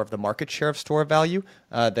lot more of the market share of store of value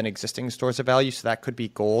than existing stores of value. So that could be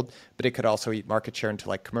gold, but it could also eat market share into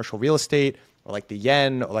like commercial real estate or like the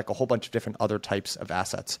yen or like a whole bunch of different other types of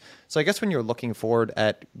assets. So I guess when you're looking forward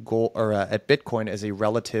at gold or at Bitcoin as a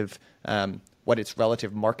relative, what its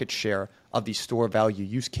relative market share of the store value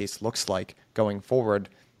use case looks like going forward,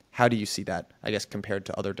 how do you see that, I guess, compared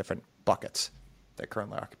to other different buckets that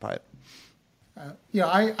currently occupy it?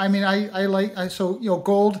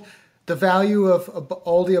 Gold, the value of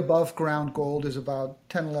all the above ground gold is about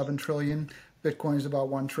 10, 11 trillion. Bitcoin is about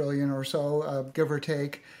 1 trillion or so, give or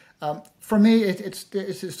take. For me, it's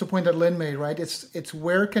the point that Lynn made, right? It's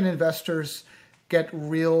where can investors get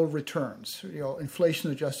real returns,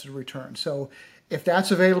 inflation adjusted returns. So if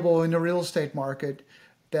that's available in the real estate market,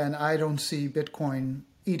 then I don't see Bitcoin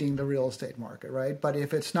eating the real estate market, right? But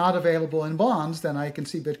if it's not available in bonds, then I can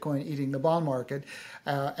see Bitcoin eating the bond market.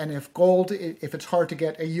 And if gold, if it's hard to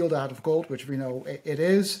get a yield out of gold, which we know it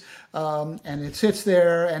is, and it sits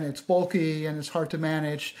there and it's bulky and it's hard to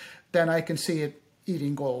manage, then I can see it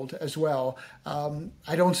eating gold as well.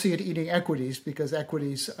 I don't see it eating equities because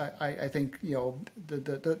equities, I think,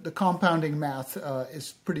 the compounding math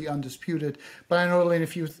is pretty undisputed. But I know, Lynn,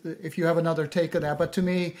 if you have another take on that. But to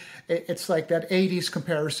me, it's like that 80s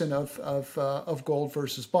comparison of gold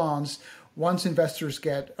versus bonds. Once investors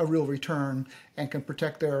get a real return and can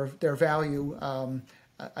protect their value,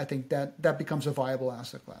 I think that becomes a viable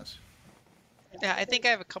asset class. Yeah, I think I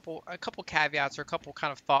have a couple caveats or a couple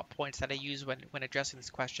kind of thought points that I use when addressing this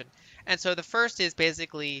question. And so the first is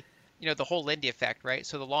basically, the whole Lindy effect, right?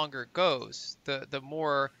 So the longer it goes, the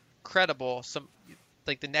more credible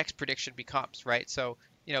the next prediction becomes, right? So,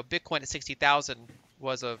 Bitcoin at 60,000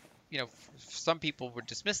 was some people would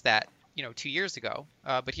dismiss that, 2 years ago,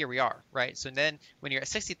 but here we are, right? So then when you're at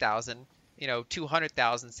 60,000,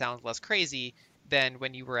 200,000 sounds less crazy than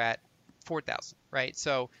when you were at 4,000, right?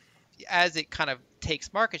 So as it kind of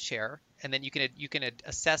takes market share, and then you can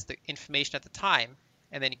assess the information at the time,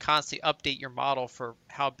 and then you constantly update your model for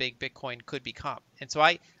how big Bitcoin could become. And so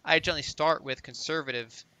I generally start with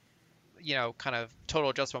conservative, kind of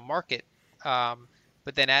total addressable market,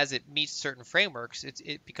 but then as it meets certain frameworks,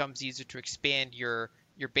 it becomes easier to expand your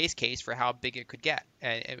base case for how big it could get,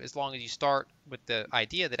 and as long as you start with the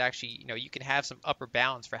idea that actually you can have some upper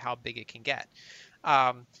bounds for how big it can get.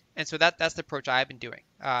 And so that's the approach I've been doing.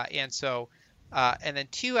 And then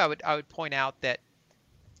two, I would point out that,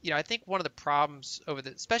 I think one of the problems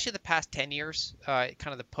especially the past 10 years, kind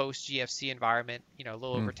of the post GFC environment, a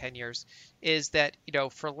little over 10 years, is that,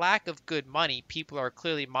 for lack of good money, people are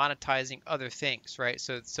clearly monetizing other things, right?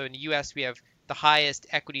 So in the US, we have the highest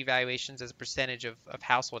equity valuations as a percentage of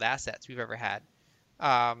household assets we've ever had.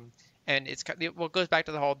 And it goes back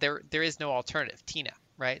to the whole, there is no alternative, TINA.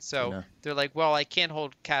 right? So Yeah. they're like, well, I can't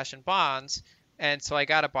hold cash and bonds, and so I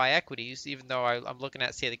got to buy equities, even though I'm looking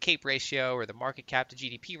at, say, the CAPE ratio or the market cap to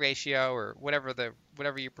GDP ratio or whatever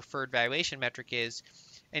your preferred valuation metric is,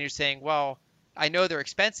 and you're saying, well, I know they're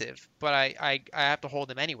expensive, but I have to hold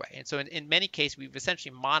them anyway. And so in many cases, we've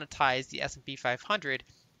essentially monetized the S&P 500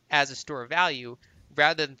 as a store of value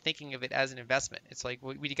rather than thinking of it as an investment. It's like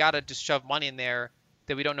we got to just shove money in there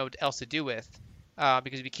that we don't know what else to do with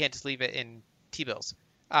because we can't just leave it in T-bills.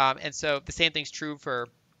 And so the same thing's true for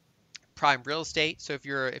prime real estate. So if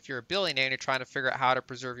you're a billionaire and you're trying to figure out how to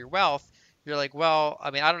preserve your wealth, you're like, well,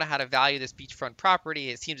 I mean, I don't know how to value this beachfront property.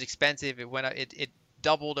 It seems expensive. It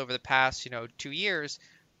doubled over the past 2 years,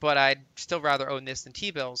 but I'd still rather own this than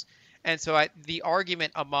T-bills. And so the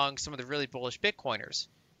argument among some of the really bullish Bitcoiners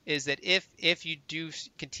is that if you do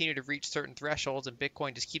continue to reach certain thresholds and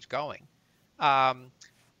Bitcoin just keeps going,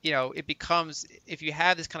 it becomes, if you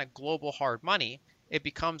have this kind of global hard money, it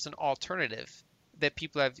becomes an alternative that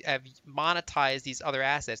people have monetized these other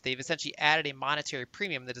assets. They've essentially added a monetary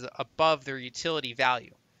premium that is above their utility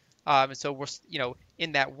value. And so we're,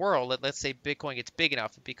 in that world, let's say Bitcoin gets big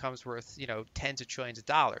enough, it becomes worth, tens of trillions of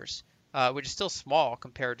dollars, which is still small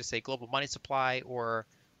compared to, say, global money supply or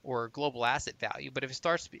global asset value. But if it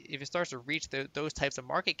starts to reach those types of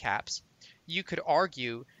market caps, you could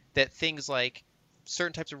argue that things like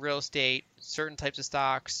certain types of real estate, certain types of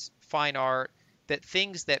stocks, fine art, that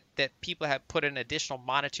things that people have put an additional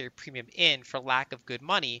monetary premium in for lack of good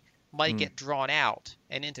money might get drawn out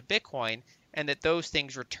and into Bitcoin, and that those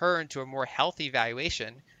things return to a more healthy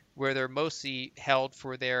valuation where they're mostly held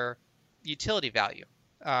for their utility value,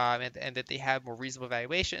 and that they have more reasonable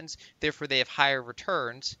valuations. Therefore, they have higher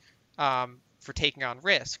returns for taking on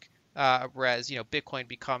risk, whereas Bitcoin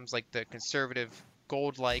becomes like the conservative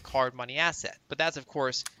gold-like hard money asset. But that's, of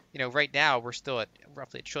course, right now we're still at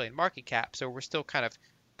roughly $1 trillion market cap, so we're still kind of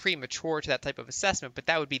premature to that type of assessment. But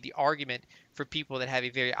that would be the argument for people that have a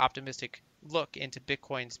very optimistic look into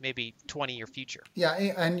Bitcoin's maybe 20-year future. Yeah,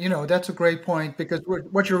 and that's a great point, because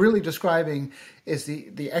what you're really describing is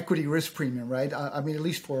the equity risk premium, right? I mean, at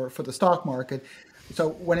least for the stock market. So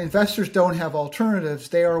when investors don't have alternatives,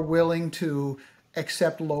 they are willing to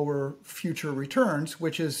accept lower future returns,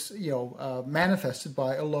 which is manifested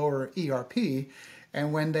by a lower ERP.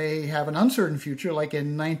 And when they have an uncertain future, like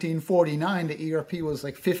in 1949, the ERP was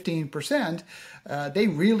like 15%, they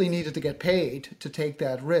really needed to get paid to take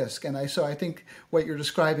that risk. And so I think what you're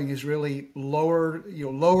describing is really lowered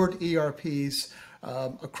ERPs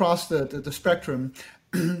across the spectrum,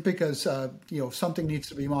 because something needs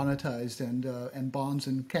to be monetized, and bonds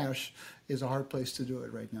and cash is a hard place to do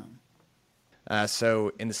it right now.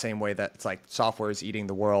 So in the same way that it's like software is eating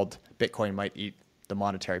the world, Bitcoin might eat the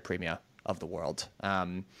monetary premium of the world.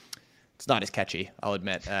 It's not as catchy, I'll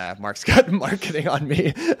admit. Mark's got marketing on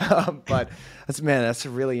me, but that's a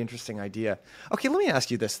really interesting idea. Okay, let me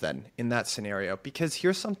ask you this then, in that scenario, because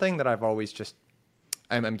here's something that I've always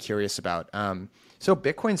I'm curious about. So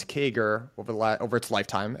Bitcoin's CAGR over its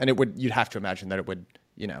lifetime, and you'd have to imagine that it would,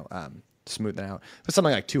 smooth that out, but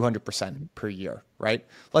something like 200% per year, right?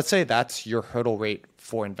 Let's say that's your hurdle rate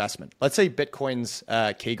for investment. Let's say Bitcoin's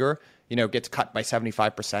CAGR gets cut by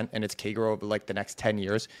 75%, and its CAGR over like the next 10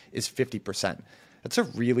 years is 50%. That's a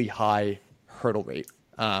really high hurdle rate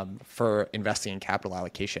for investing in capital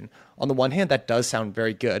allocation. On the one hand, that does sound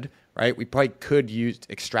very good, right? We probably could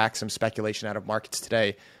extract some speculation out of markets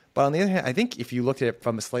today. But on the other hand, I think if you looked at it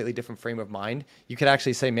from a slightly different frame of mind, you could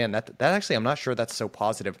actually say, man, that actually, I'm not sure that's so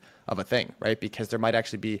positive of a thing, right? Because there might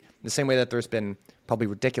actually be, in the same way that there's been probably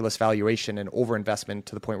ridiculous valuation and overinvestment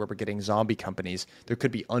to the point where we're getting zombie companies, there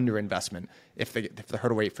could be underinvestment if the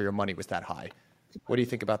hurdle rate for your money was that high. What do you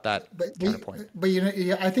think about that counterpoint? But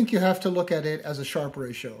I think you have to look at it as a Sharpe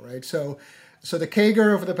ratio, right? So the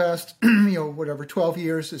CAGR over the past 12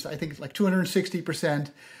 years is, I think, like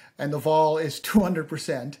 260%. And the vol is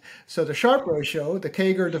 200%. So the Sharpe ratio, the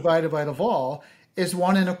CAGR divided by the vol, is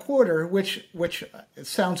 1.25, which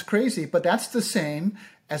sounds crazy, but that's the same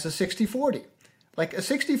as a 60-40. Like a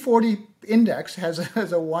 60-40 index has a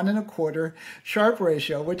 1.25 Sharpe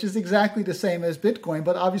ratio, which is exactly the same as Bitcoin,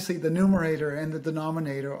 but obviously the numerator and the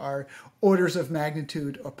denominator are orders of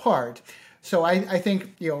magnitude apart. So I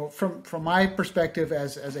think, from my perspective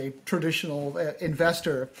as a traditional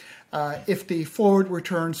investor, if the forward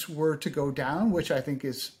returns were to go down, which I think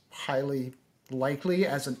is highly likely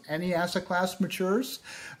as any asset class matures,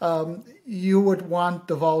 you would want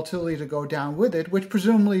the volatility to go down with it, which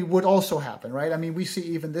presumably would also happen, right? I mean, we see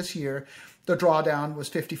even this year, the drawdown was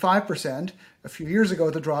 55%. A few years ago,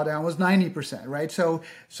 the drawdown was 90%, right? So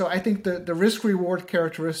I think the risk-reward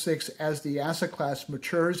characteristics as the asset class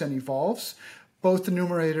matures and evolves both the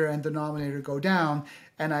numerator and denominator go down.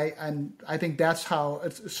 And I think that's how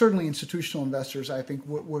certainly institutional investors, I think,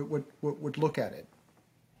 would look at it.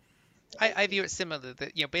 I view it similarly.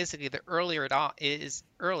 That basically the earlier it is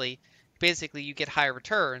early, basically you get higher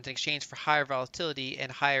returns in exchange for higher volatility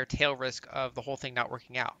and higher tail risk of the whole thing not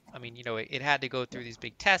working out. I mean, it had to go through these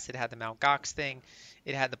big tests. It had the Mt. Gox thing.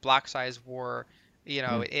 It had the block size war.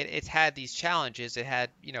 It's had these challenges. It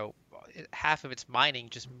had, half of its mining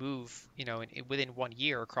just move, within 1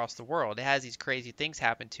 year across the world. It has these crazy things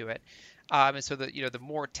happen to it. And so the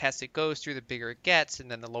more tests it goes through, the bigger it gets,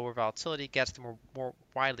 and then the lower volatility it gets, the more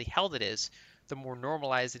widely held it is, the more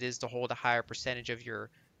normalized it is to hold a higher percentage of your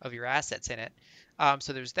assets in it.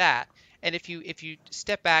 So there's that. And if you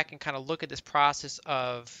step back and kind of look at this process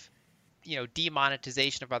of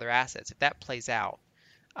demonetization of other assets, if that plays out,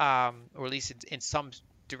 or at least in some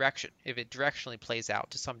direction, if it directionally plays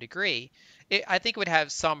out to some degree, I think it would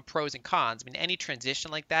have some pros and cons. I mean, any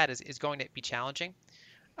transition like that is going to be challenging.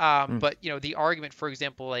 But the argument, for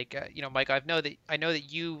example, like Mike, I know that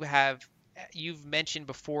you've mentioned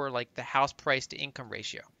before, like the house price to income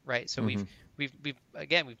ratio, right? So we've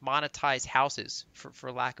monetized houses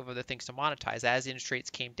for lack of other things to monetize. As interest rates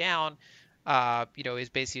came down, is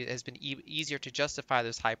basically has been easier to justify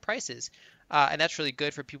those high prices, and that's really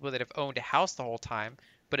good for people that have owned a house the whole time.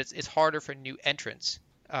 But it's harder for new entrants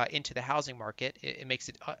into the housing market. It makes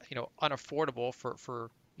it unaffordable for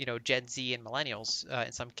Gen Z and millennials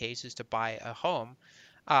in some cases to buy a home,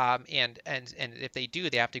 and if they do,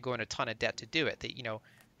 they have to go in a ton of debt to do it.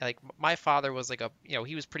 Like my father was like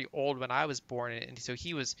he was pretty old when I was born, and so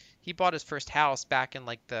he bought his first house back in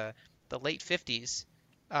like the late 50s,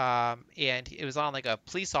 and it was on like a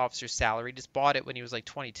police officer's salary. He just bought it when he was like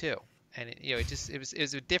 22, and it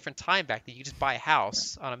was a different time back then. You just buy a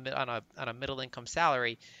house on a middle income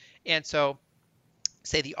salary, and so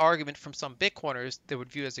say the argument from some Bitcoiners that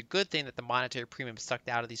would view as a good thing that the monetary premium is sucked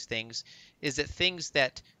out of these things is that things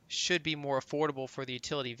that should be more affordable for the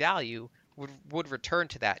utility value would return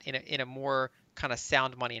to that in a more kind of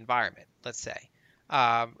sound money environment, let's say.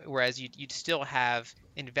 Whereas you'd still have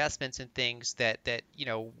investments in things that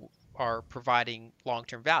are providing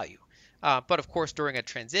long-term value. But of course, during a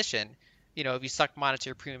transition, if you suck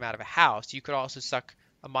monetary premium out of a house, you could also suck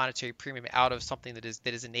a monetary premium out of something that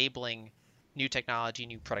is enabling new technology,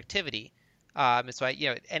 new productivity. And so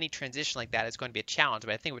any transition like that is going to be a challenge.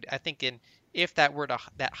 But I think if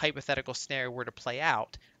that hypothetical scenario were to play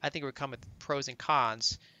out, I think it would come with pros and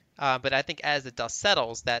cons. But I think as the dust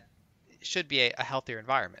settles, that should be a healthier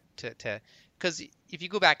environment because if you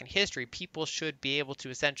go back in history, people should be able to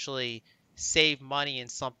essentially save money in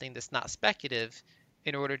something that's not speculative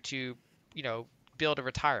in order to build a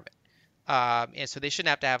retirement. And so they shouldn't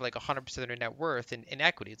have to have like 100% of their net worth in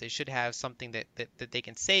equities. They should have something that they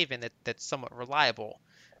can save in that's somewhat reliable.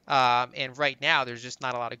 And right now, there's just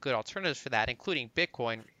not a lot of good alternatives for that, including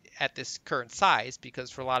Bitcoin at this current size,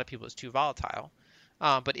 because for a lot of people it's too volatile.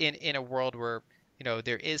 But in a world where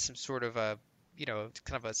there is some sort of a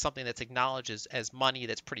something that's acknowledged as money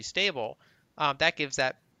that's pretty stable, that gives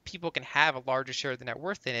that people can have a larger share of the net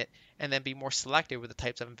worth in it, and then be more selective with the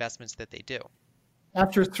types of investments that they do.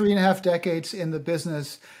 After 3.5 decades in the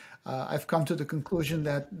business, I've come to the conclusion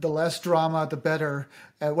that the less drama, the better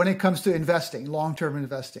when it comes to investing, long-term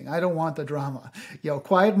investing. I don't want the drama.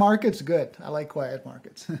 Quiet markets, good. I like quiet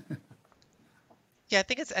markets. Yeah, I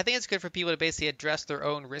think it's good for people to basically address their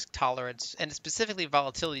own risk tolerance and specifically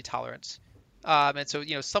volatility tolerance. And so,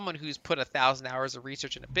 someone who's put 1,000 hours of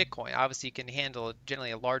research into Bitcoin obviously can handle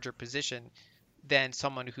generally a larger position than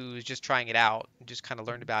someone who's just trying it out and just kind of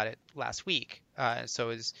learned about it last week.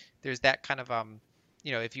 So there's that kind of,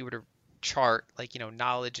 if you were to chart like,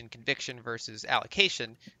 knowledge and conviction versus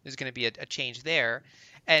allocation, there's going to be a change there.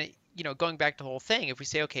 And, going back to the whole thing, if we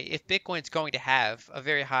say, okay, if Bitcoin's going to have a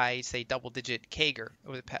very high, say, double-digit CAGR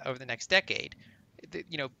over the next decade,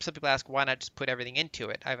 some people ask, why not just put everything into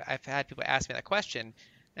it? I've had people ask me that question,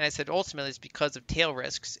 and I said, ultimately, it's because of tail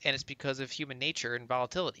risks, and it's because of human nature and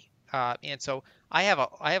volatility. And so I have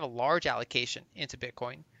a large allocation into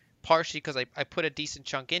Bitcoin, partially because I put a decent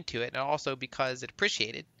chunk into it, and also because it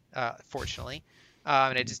appreciated, fortunately,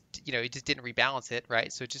 and it just didn't rebalance it,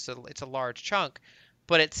 right? So it's a large chunk,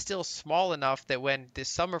 but it's still small enough that when this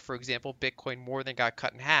summer, for example, Bitcoin more than got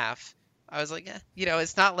cut in half, I was like,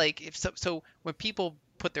 it's not like so when people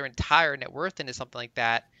put their entire net worth into something like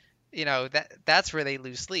that, that's where they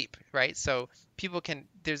lose sleep, right? So people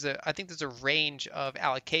I think there's a range of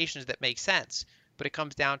allocations that make sense, but it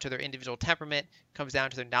comes down to their individual temperament, comes down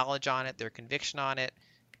to their knowledge on it, their conviction on it,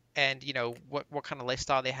 and what kind of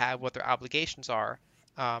lifestyle they have, what their obligations are,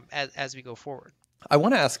 as we go forward. I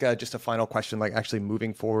want to ask just a final question, like actually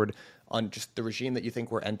moving forward on just the regime that you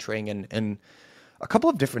think we're entering, and a couple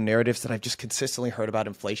of different narratives that I've just consistently heard about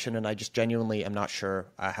inflation, and I just genuinely am not sure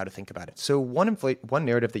how to think about it. So one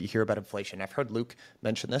narrative that you hear about inflation, I've heard Luke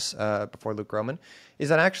mention this before, Luke Groman, is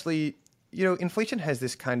that actually, inflation has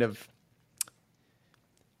this kind of,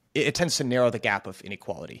 it tends to narrow the gap of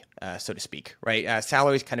inequality, so to speak, right?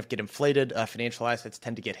 Salaries kind of get inflated. Financial assets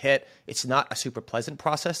tend to get hit. It's not a super pleasant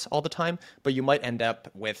process all the time, but you might end up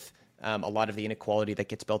with a lot of the inequality that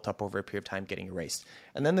gets built up over a period of time getting erased.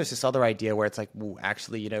 And then there's this other idea where it's like, well,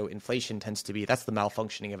 actually, inflation tends to be, that's the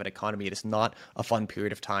malfunctioning of an economy. It is not a fun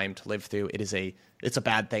period of time to live through. It's a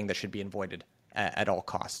bad thing that should be avoided at all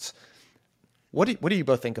costs. What do you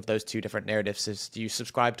both think of those two different narratives? Do you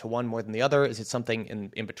subscribe to one more than the other? Is it something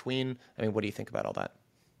in between? I mean, what do you think about all that?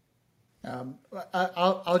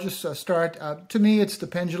 I'll just start. To me, it's the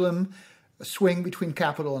pendulum swing between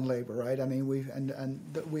capital and labor, right? I mean,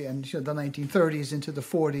 the 1930s into the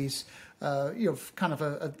 40s, kind of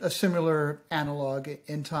a similar analog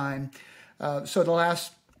in time. So the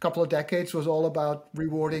last couple of decades was all about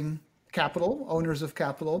rewarding capital, owners of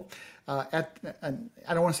capital, and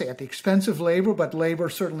I don't want to say at the expense of labor, but labor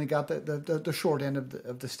certainly got the short end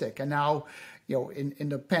of the stick. And now, in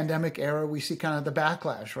the pandemic era, we see kind of the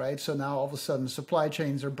backlash, right? So now all of a sudden supply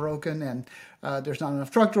chains are broken and there's not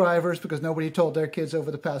enough truck drivers because nobody told their kids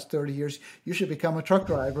over the past 30 years, you should become a truck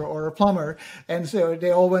driver or a plumber. And so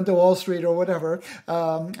they all went to Wall Street or whatever.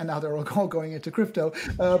 And now they're all going into crypto.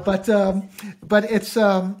 But it's...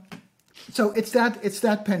 So it's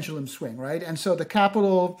that pendulum swing, right? And so the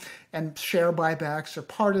capital and share buybacks are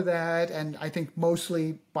part of that. And I think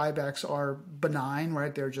mostly buybacks are benign,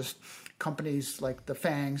 right? They're just companies like the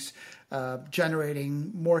FANGs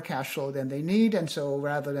generating more cash flow than they need. And so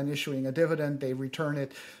rather than issuing a dividend, they return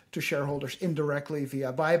it to shareholders indirectly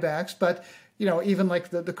via buybacks. But even like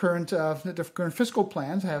the current fiscal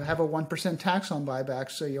plans have a 1% tax on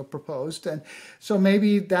buybacks proposed, and so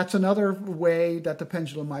maybe that's another way that the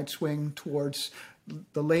pendulum might swing towards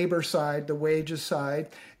the labor side, the wages side,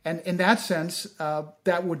 and in that sense,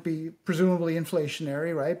 that would be presumably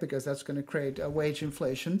inflationary, right? Because that's going to create a wage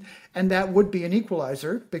inflation, and that would be an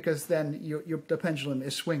equalizer because then the pendulum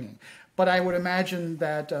is swinging. But I would imagine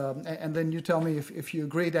that, and then you tell me if you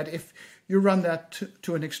agree that if you run that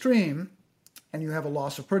to an extreme, and you have a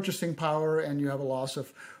loss of purchasing power, and you have a loss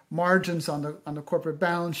of margins on the corporate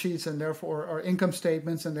balance sheets, and therefore our income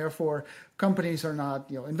statements, and therefore companies are not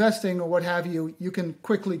investing or what have you. You can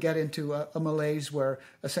quickly get into a malaise where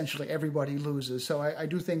essentially everybody loses. So I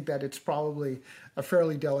do think that it's probably a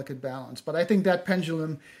fairly delicate balance. But I think that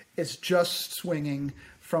pendulum is just swinging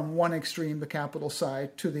from one extreme, the capital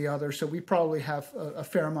side, to the other. So we probably have a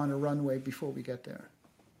fair amount of runway before we get there.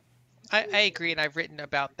 I agree, and I've written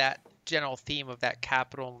about that general theme of that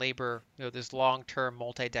capital and labor, there's long-term,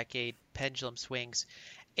 multi-decade pendulum swings.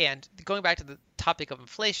 And going back to the topic of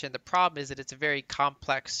inflation, the problem is that it's a very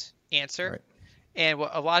complex answer. Right. And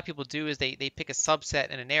what a lot of people do is they pick a subset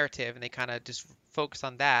and a narrative, and they kind of just focus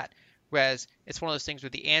on that. Whereas it's one of those things where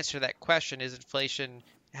the answer to that question is inflation,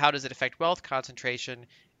 how does it affect wealth concentration,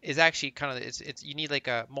 is actually kind of, it's you need like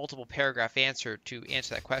a multiple paragraph answer to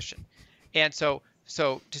answer that question. And so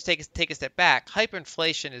just take a step back,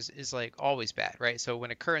 hyperinflation is like always bad, right? So when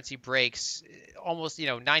a currency breaks, almost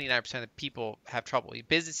 99% of the people have trouble.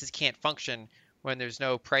 Businesses can't function when there's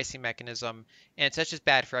no pricing mechanism, and it's just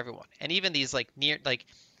bad for everyone. And even these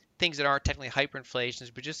things that aren't technically hyperinflations,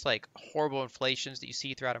 but just like horrible inflations that you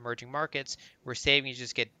see throughout emerging markets, where savings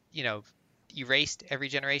just get erased every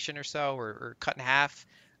generation or so, or cut in half.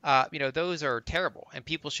 Those are terrible, and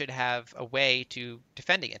people should have a way to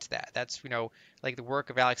defend against that. That's, like the work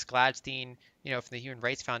of Alex Gladstein, from the Human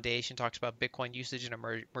Rights Foundation, talks about Bitcoin usage in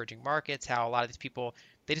emerging markets, how a lot of these people,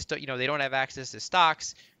 they just don't, they don't have access to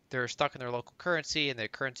stocks. They're stuck in their local currency, and their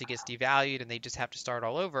currency gets devalued, and they just have to start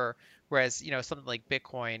all over. Whereas, something like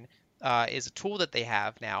Bitcoin is a tool that they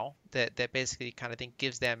have now that basically kind of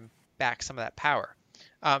gives them back some of that power.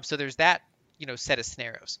 So there's that set of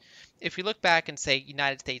scenarios. If we look back and say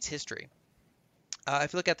United States history,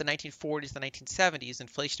 if you look at the 1940s, the 1970s,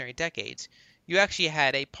 inflationary decades, you actually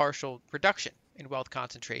had a partial reduction in wealth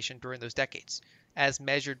concentration during those decades, as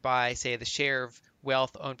measured by, say, the share of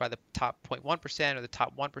wealth owned by the top 0.1% or the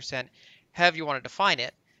top 1%, however you want to define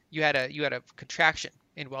it. You had a contraction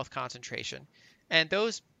in wealth concentration, and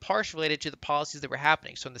those partially related to the policies that were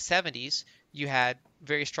happening. So in the 70s, you had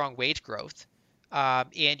very strong wage growth.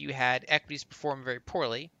 And you had equities perform very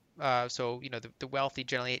poorly. So the wealthy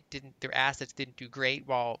generally their assets didn't do great,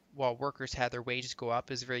 while workers had their wages go up.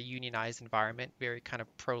 It was a very unionized environment, very kind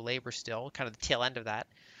of pro-labor still, kind of the tail end of that.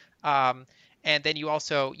 And then you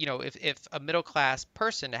also, if a middle class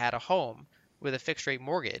person had a home with a fixed rate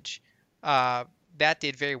mortgage, that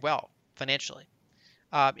did very well financially.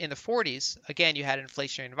 In the 40s, again, you had an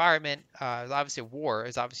inflationary environment. Obviously, war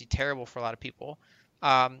is obviously terrible for a lot of people.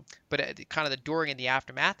 But kind of the during and the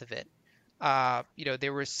aftermath of it,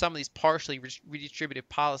 there were some of these partially redistributive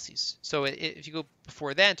policies. So if you go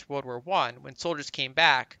before then to World War One, when soldiers came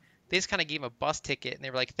back, they just kind of gave them a bus ticket and they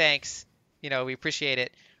were like, "Thanks, we appreciate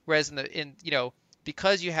it." Whereas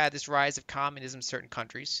because you had this rise of communism in certain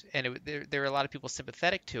countries, and there were a lot of people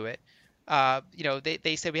sympathetic to it,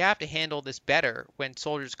 they said we have to handle this better when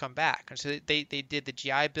soldiers come back, and so they did the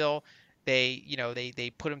GI Bill.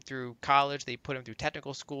 They put them through college, they put them through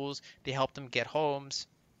technical schools, they helped them get homes,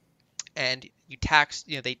 and they tax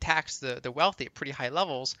the wealthy at pretty high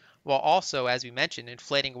levels, while also, as we mentioned,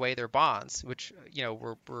 inflating away their bonds, which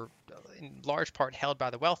were in large part held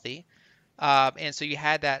by the wealthy, and so you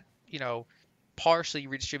had that partially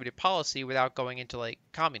redistributed policy without going into like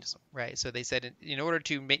communism, right? So they said in order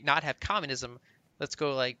to not have communism, let's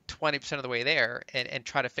go like 20% of the way there and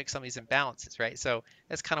try to fix some of these imbalances, right? So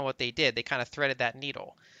that's kind of what they did. They kind of threaded that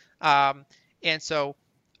needle. And so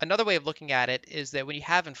another way of looking at it is that when you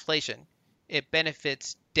have inflation, it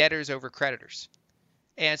benefits debtors over creditors.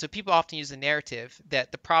 And so people often use the narrative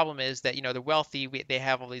that the problem is that, the wealthy, they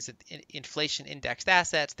have all these inflation indexed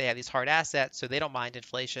assets, they have these hard assets, so they don't mind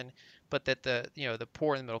inflation, but that the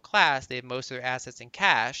poor and the middle class, they have most of their assets in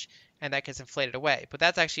cash, and that gets inflated away. But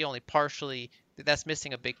that's actually only partially, that's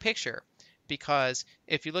missing a big picture, because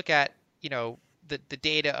if you look at, the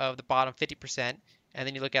data of the bottom 50%, and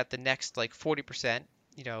then you look at the next like 40%,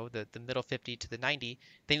 the middle 50 to the 90,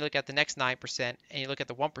 then you look at the next 9% and you look at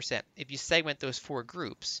the 1%. If you segment those four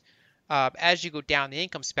groups, as you go down the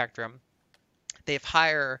income spectrum, they have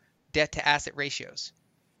higher debt to asset ratios.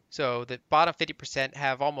 So the bottom 50%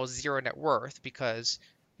 have almost zero net worth because,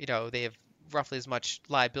 they have roughly as much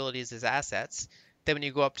liabilities as assets. Then when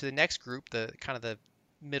you go up to the next group, the kind of the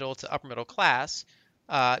middle to upper middle class,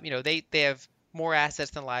 they have more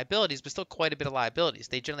assets than liabilities, but still quite a bit of liabilities.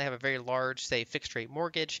 They generally have a very large, say, fixed rate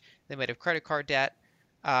mortgage. They might have credit card debt.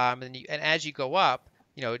 And as you go up,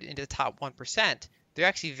 into the top 1%, they're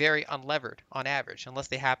actually very unlevered on average, unless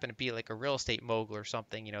they happen to be like a real estate mogul or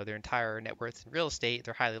something, their entire net worth in real estate,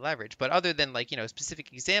 they're highly leveraged. But other than like,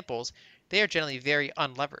 specific examples, they are generally very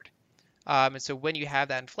unlevered. And so when you have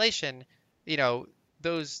that inflation,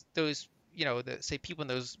 those say people in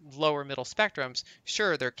those lower middle spectrums,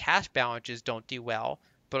 sure, their cash balances don't do well,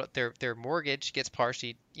 but their mortgage gets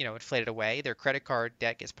partially, inflated away. Their credit card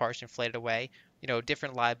debt gets partially inflated away,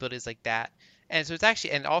 different liabilities like that. And so it's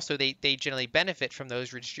actually, and also they generally benefit from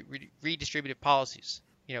those redistributive policies,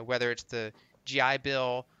 whether it's the GI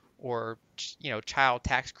Bill or, child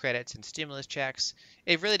tax credits and stimulus checks.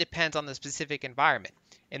 It really depends on the specific environment.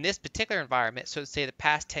 In this particular environment, so say the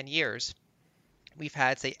past 10 years, we've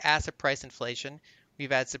had, say, asset price inflation,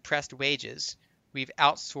 we've had suppressed wages, we've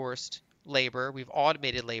outsourced labor, we've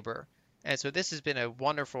automated labor, and so this has been a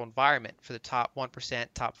wonderful environment for the top 1%,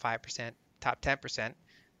 top 5%, top 10%,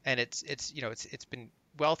 and it's been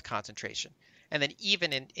wealth concentration. And then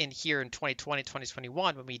even in here in 2020,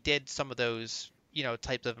 2021, when we did some of those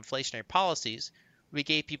types of inflationary policies, we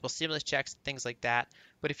gave people stimulus checks and things like that.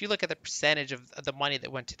 But if you look at the percentage of the money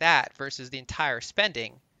that went to that versus the entire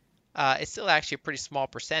spending, it's still actually a pretty small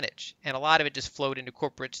percentage, and a lot of it just flowed into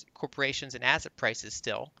corporations and asset prices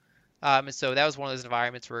still. And so that was one of those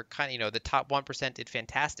environments where kind of the top 1% did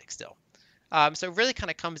fantastic still. So it really kind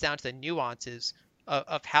of comes down to the nuances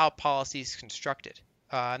of how policy is constructed,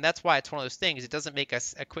 and that's why it's one of those things. It doesn't make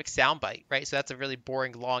us a quick soundbite, right? So that's a really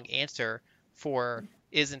boring long answer for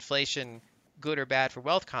is inflation good or bad for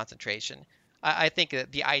wealth concentration. I think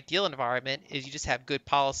that the ideal environment is you just have good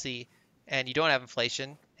policy and you don't have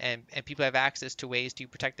inflation, and people have access to ways to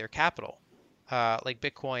protect their capital, like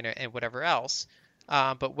Bitcoin and whatever else.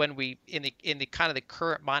 But when we in the kind of the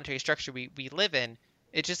current monetary structure we live in,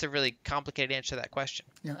 it's just a really complicated answer to that question.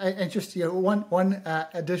 Yeah, and just one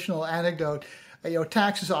additional anecdote.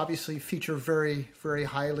 Taxes obviously feature very, very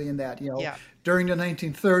highly in that. Yeah. During the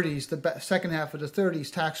 1930s, the second half of the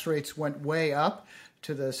 30s, tax rates went way up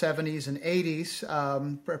to the 70s and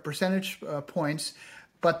 80s percentage points,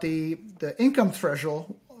 but the income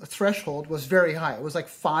threshold was very high. It was like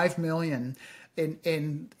 5 million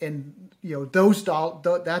in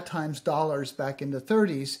that time's dollars back in the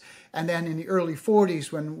 30s, and then in the early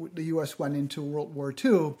 40s when the U.S. went into World War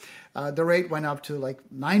II, the rate went up to like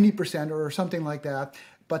 90% or something like that.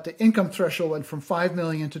 But the income threshold went from 5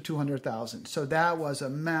 million to 200,000. So that was a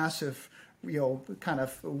massive kind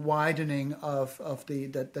of widening of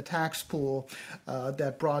the tax pool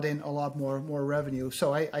that brought in a lot more revenue.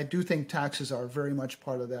 So I do think taxes are very much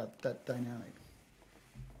part of that dynamic.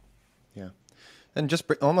 Yeah. And just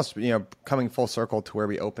almost, coming full circle to where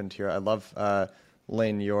we opened here, I love,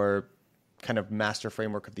 Lynn, your kind of master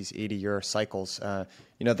framework of these 80-year cycles.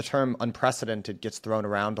 The term unprecedented gets thrown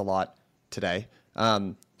around a lot today.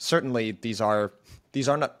 Certainly, these are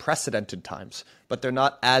not precedented times, but they're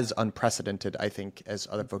not as unprecedented, I think, as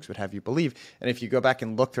other folks would have you believe. And if you go back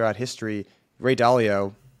and look throughout history, Ray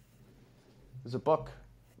Dalio, there's a book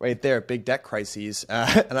right there, Big Debt Crises,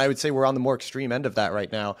 and I would say we're on the more extreme end of that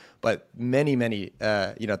right now. But many,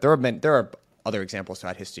 there are other examples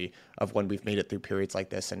throughout history of when we've made it through periods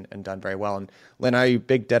like this and done very well. And Lynn, I owe you a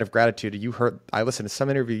big debt of gratitude. I listened to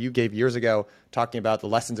some interview you gave years ago talking about the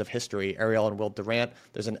lessons of history, Ariel and Will Durant.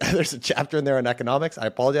 There's a chapter in there on economics. I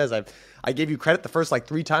apologize. I gave you credit the first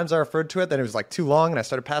 3 times I referred to it. Then it was too long and I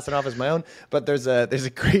started passing it off as my own. But there's a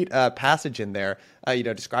great passage in there,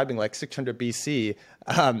 describing 600 BC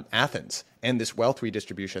Athens and this wealth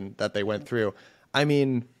redistribution that they went through. I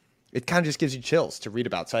mean, it kind of just gives you chills to read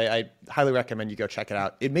about. So I highly recommend you go check it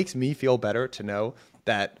out. It makes me feel better to know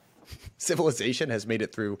that civilization has made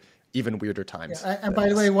it through even weirder times. Yeah, and by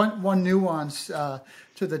the way, one nuance to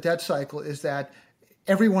the debt cycle is that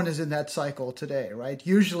everyone is in that cycle today, right?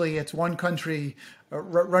 Usually it's one country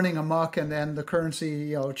running amok and then the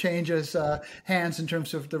currency changes hands in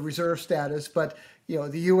terms of the reserve status. But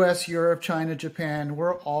the U.S., Europe, China, Japan,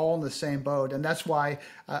 we're all in the same boat. And that's why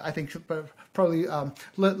I think probably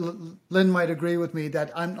Lynn might agree with me that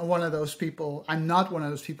I'm not one of those people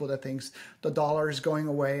that thinks the dollar is going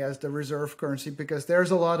away as the reserve currency, because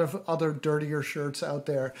there's a lot of other dirtier shirts out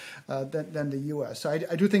there than the U.S. So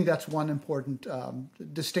I do think that's one important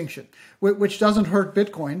distinction, which doesn't hurt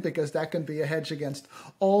Bitcoin, because that can be a hedge against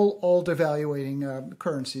all devaluating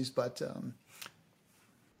currencies. But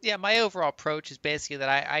yeah, my overall approach is basically that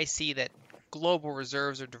I see that global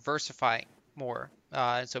reserves are diversifying more.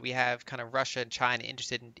 So we have kind of Russia and China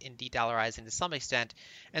interested in de-dollarizing to some extent.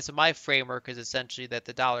 And so my framework is essentially that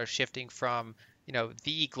the dollar is shifting from,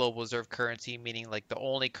 the global reserve currency, meaning the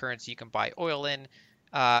only currency you can buy oil in,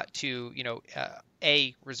 to,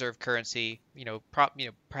 a reserve currency,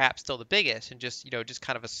 perhaps still the biggest, and just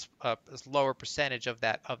kind of a lower percentage of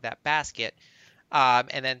that basket.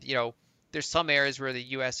 And then, there's some areas where the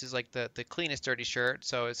U.S. is the cleanest dirty shirt,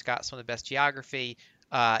 so it's got some of the best geography.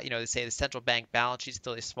 They say the central bank balance sheet is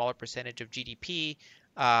still a smaller percentage of GDP,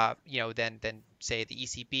 than say the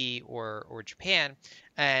ECB or Japan.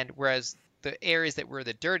 And whereas the areas that we're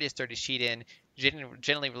the dirtiest dirty sheet in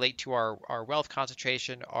generally relate to our wealth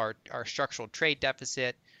concentration, our structural trade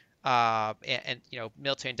deficit, and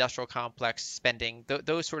military industrial complex spending,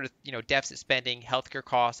 those sort of deficit spending, healthcare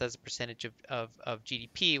costs as a percentage of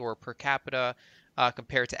GDP or per capita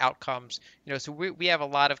compared to outcomes. So we have a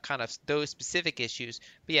lot of kind of those specific issues.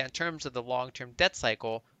 But yeah, in terms of the long-term debt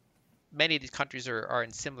cycle, many of these countries are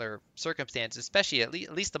in similar circumstances, especially at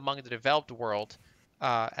least among the developed world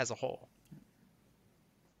as a whole.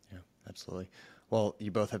 Yeah, absolutely. Well,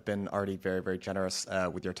 you both have been already very, very generous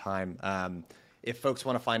with your time. If folks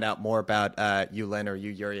want to find out more about you, Lynn, or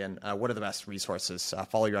you, Jurriaan, what are the best resources?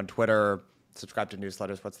 Follow you on Twitter, subscribe to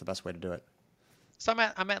newsletters. What's the best way to do it? So I'm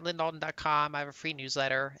at lyndalton.com. I have a free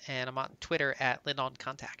newsletter, and I'm on Twitter at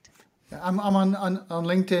lyndaltoncontact. I'm on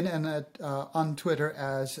LinkedIn and on Twitter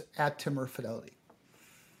as @TimurFidelity.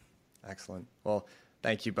 Excellent. Well,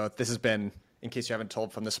 thank you both. This has been, in case you haven't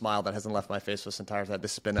told from the smile that hasn't left my face this entire time,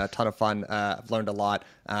 this has been a ton of fun. I've learned a lot,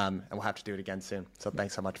 and we'll have to do it again soon. So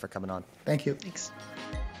thanks so much for coming on. Thank you. Thanks.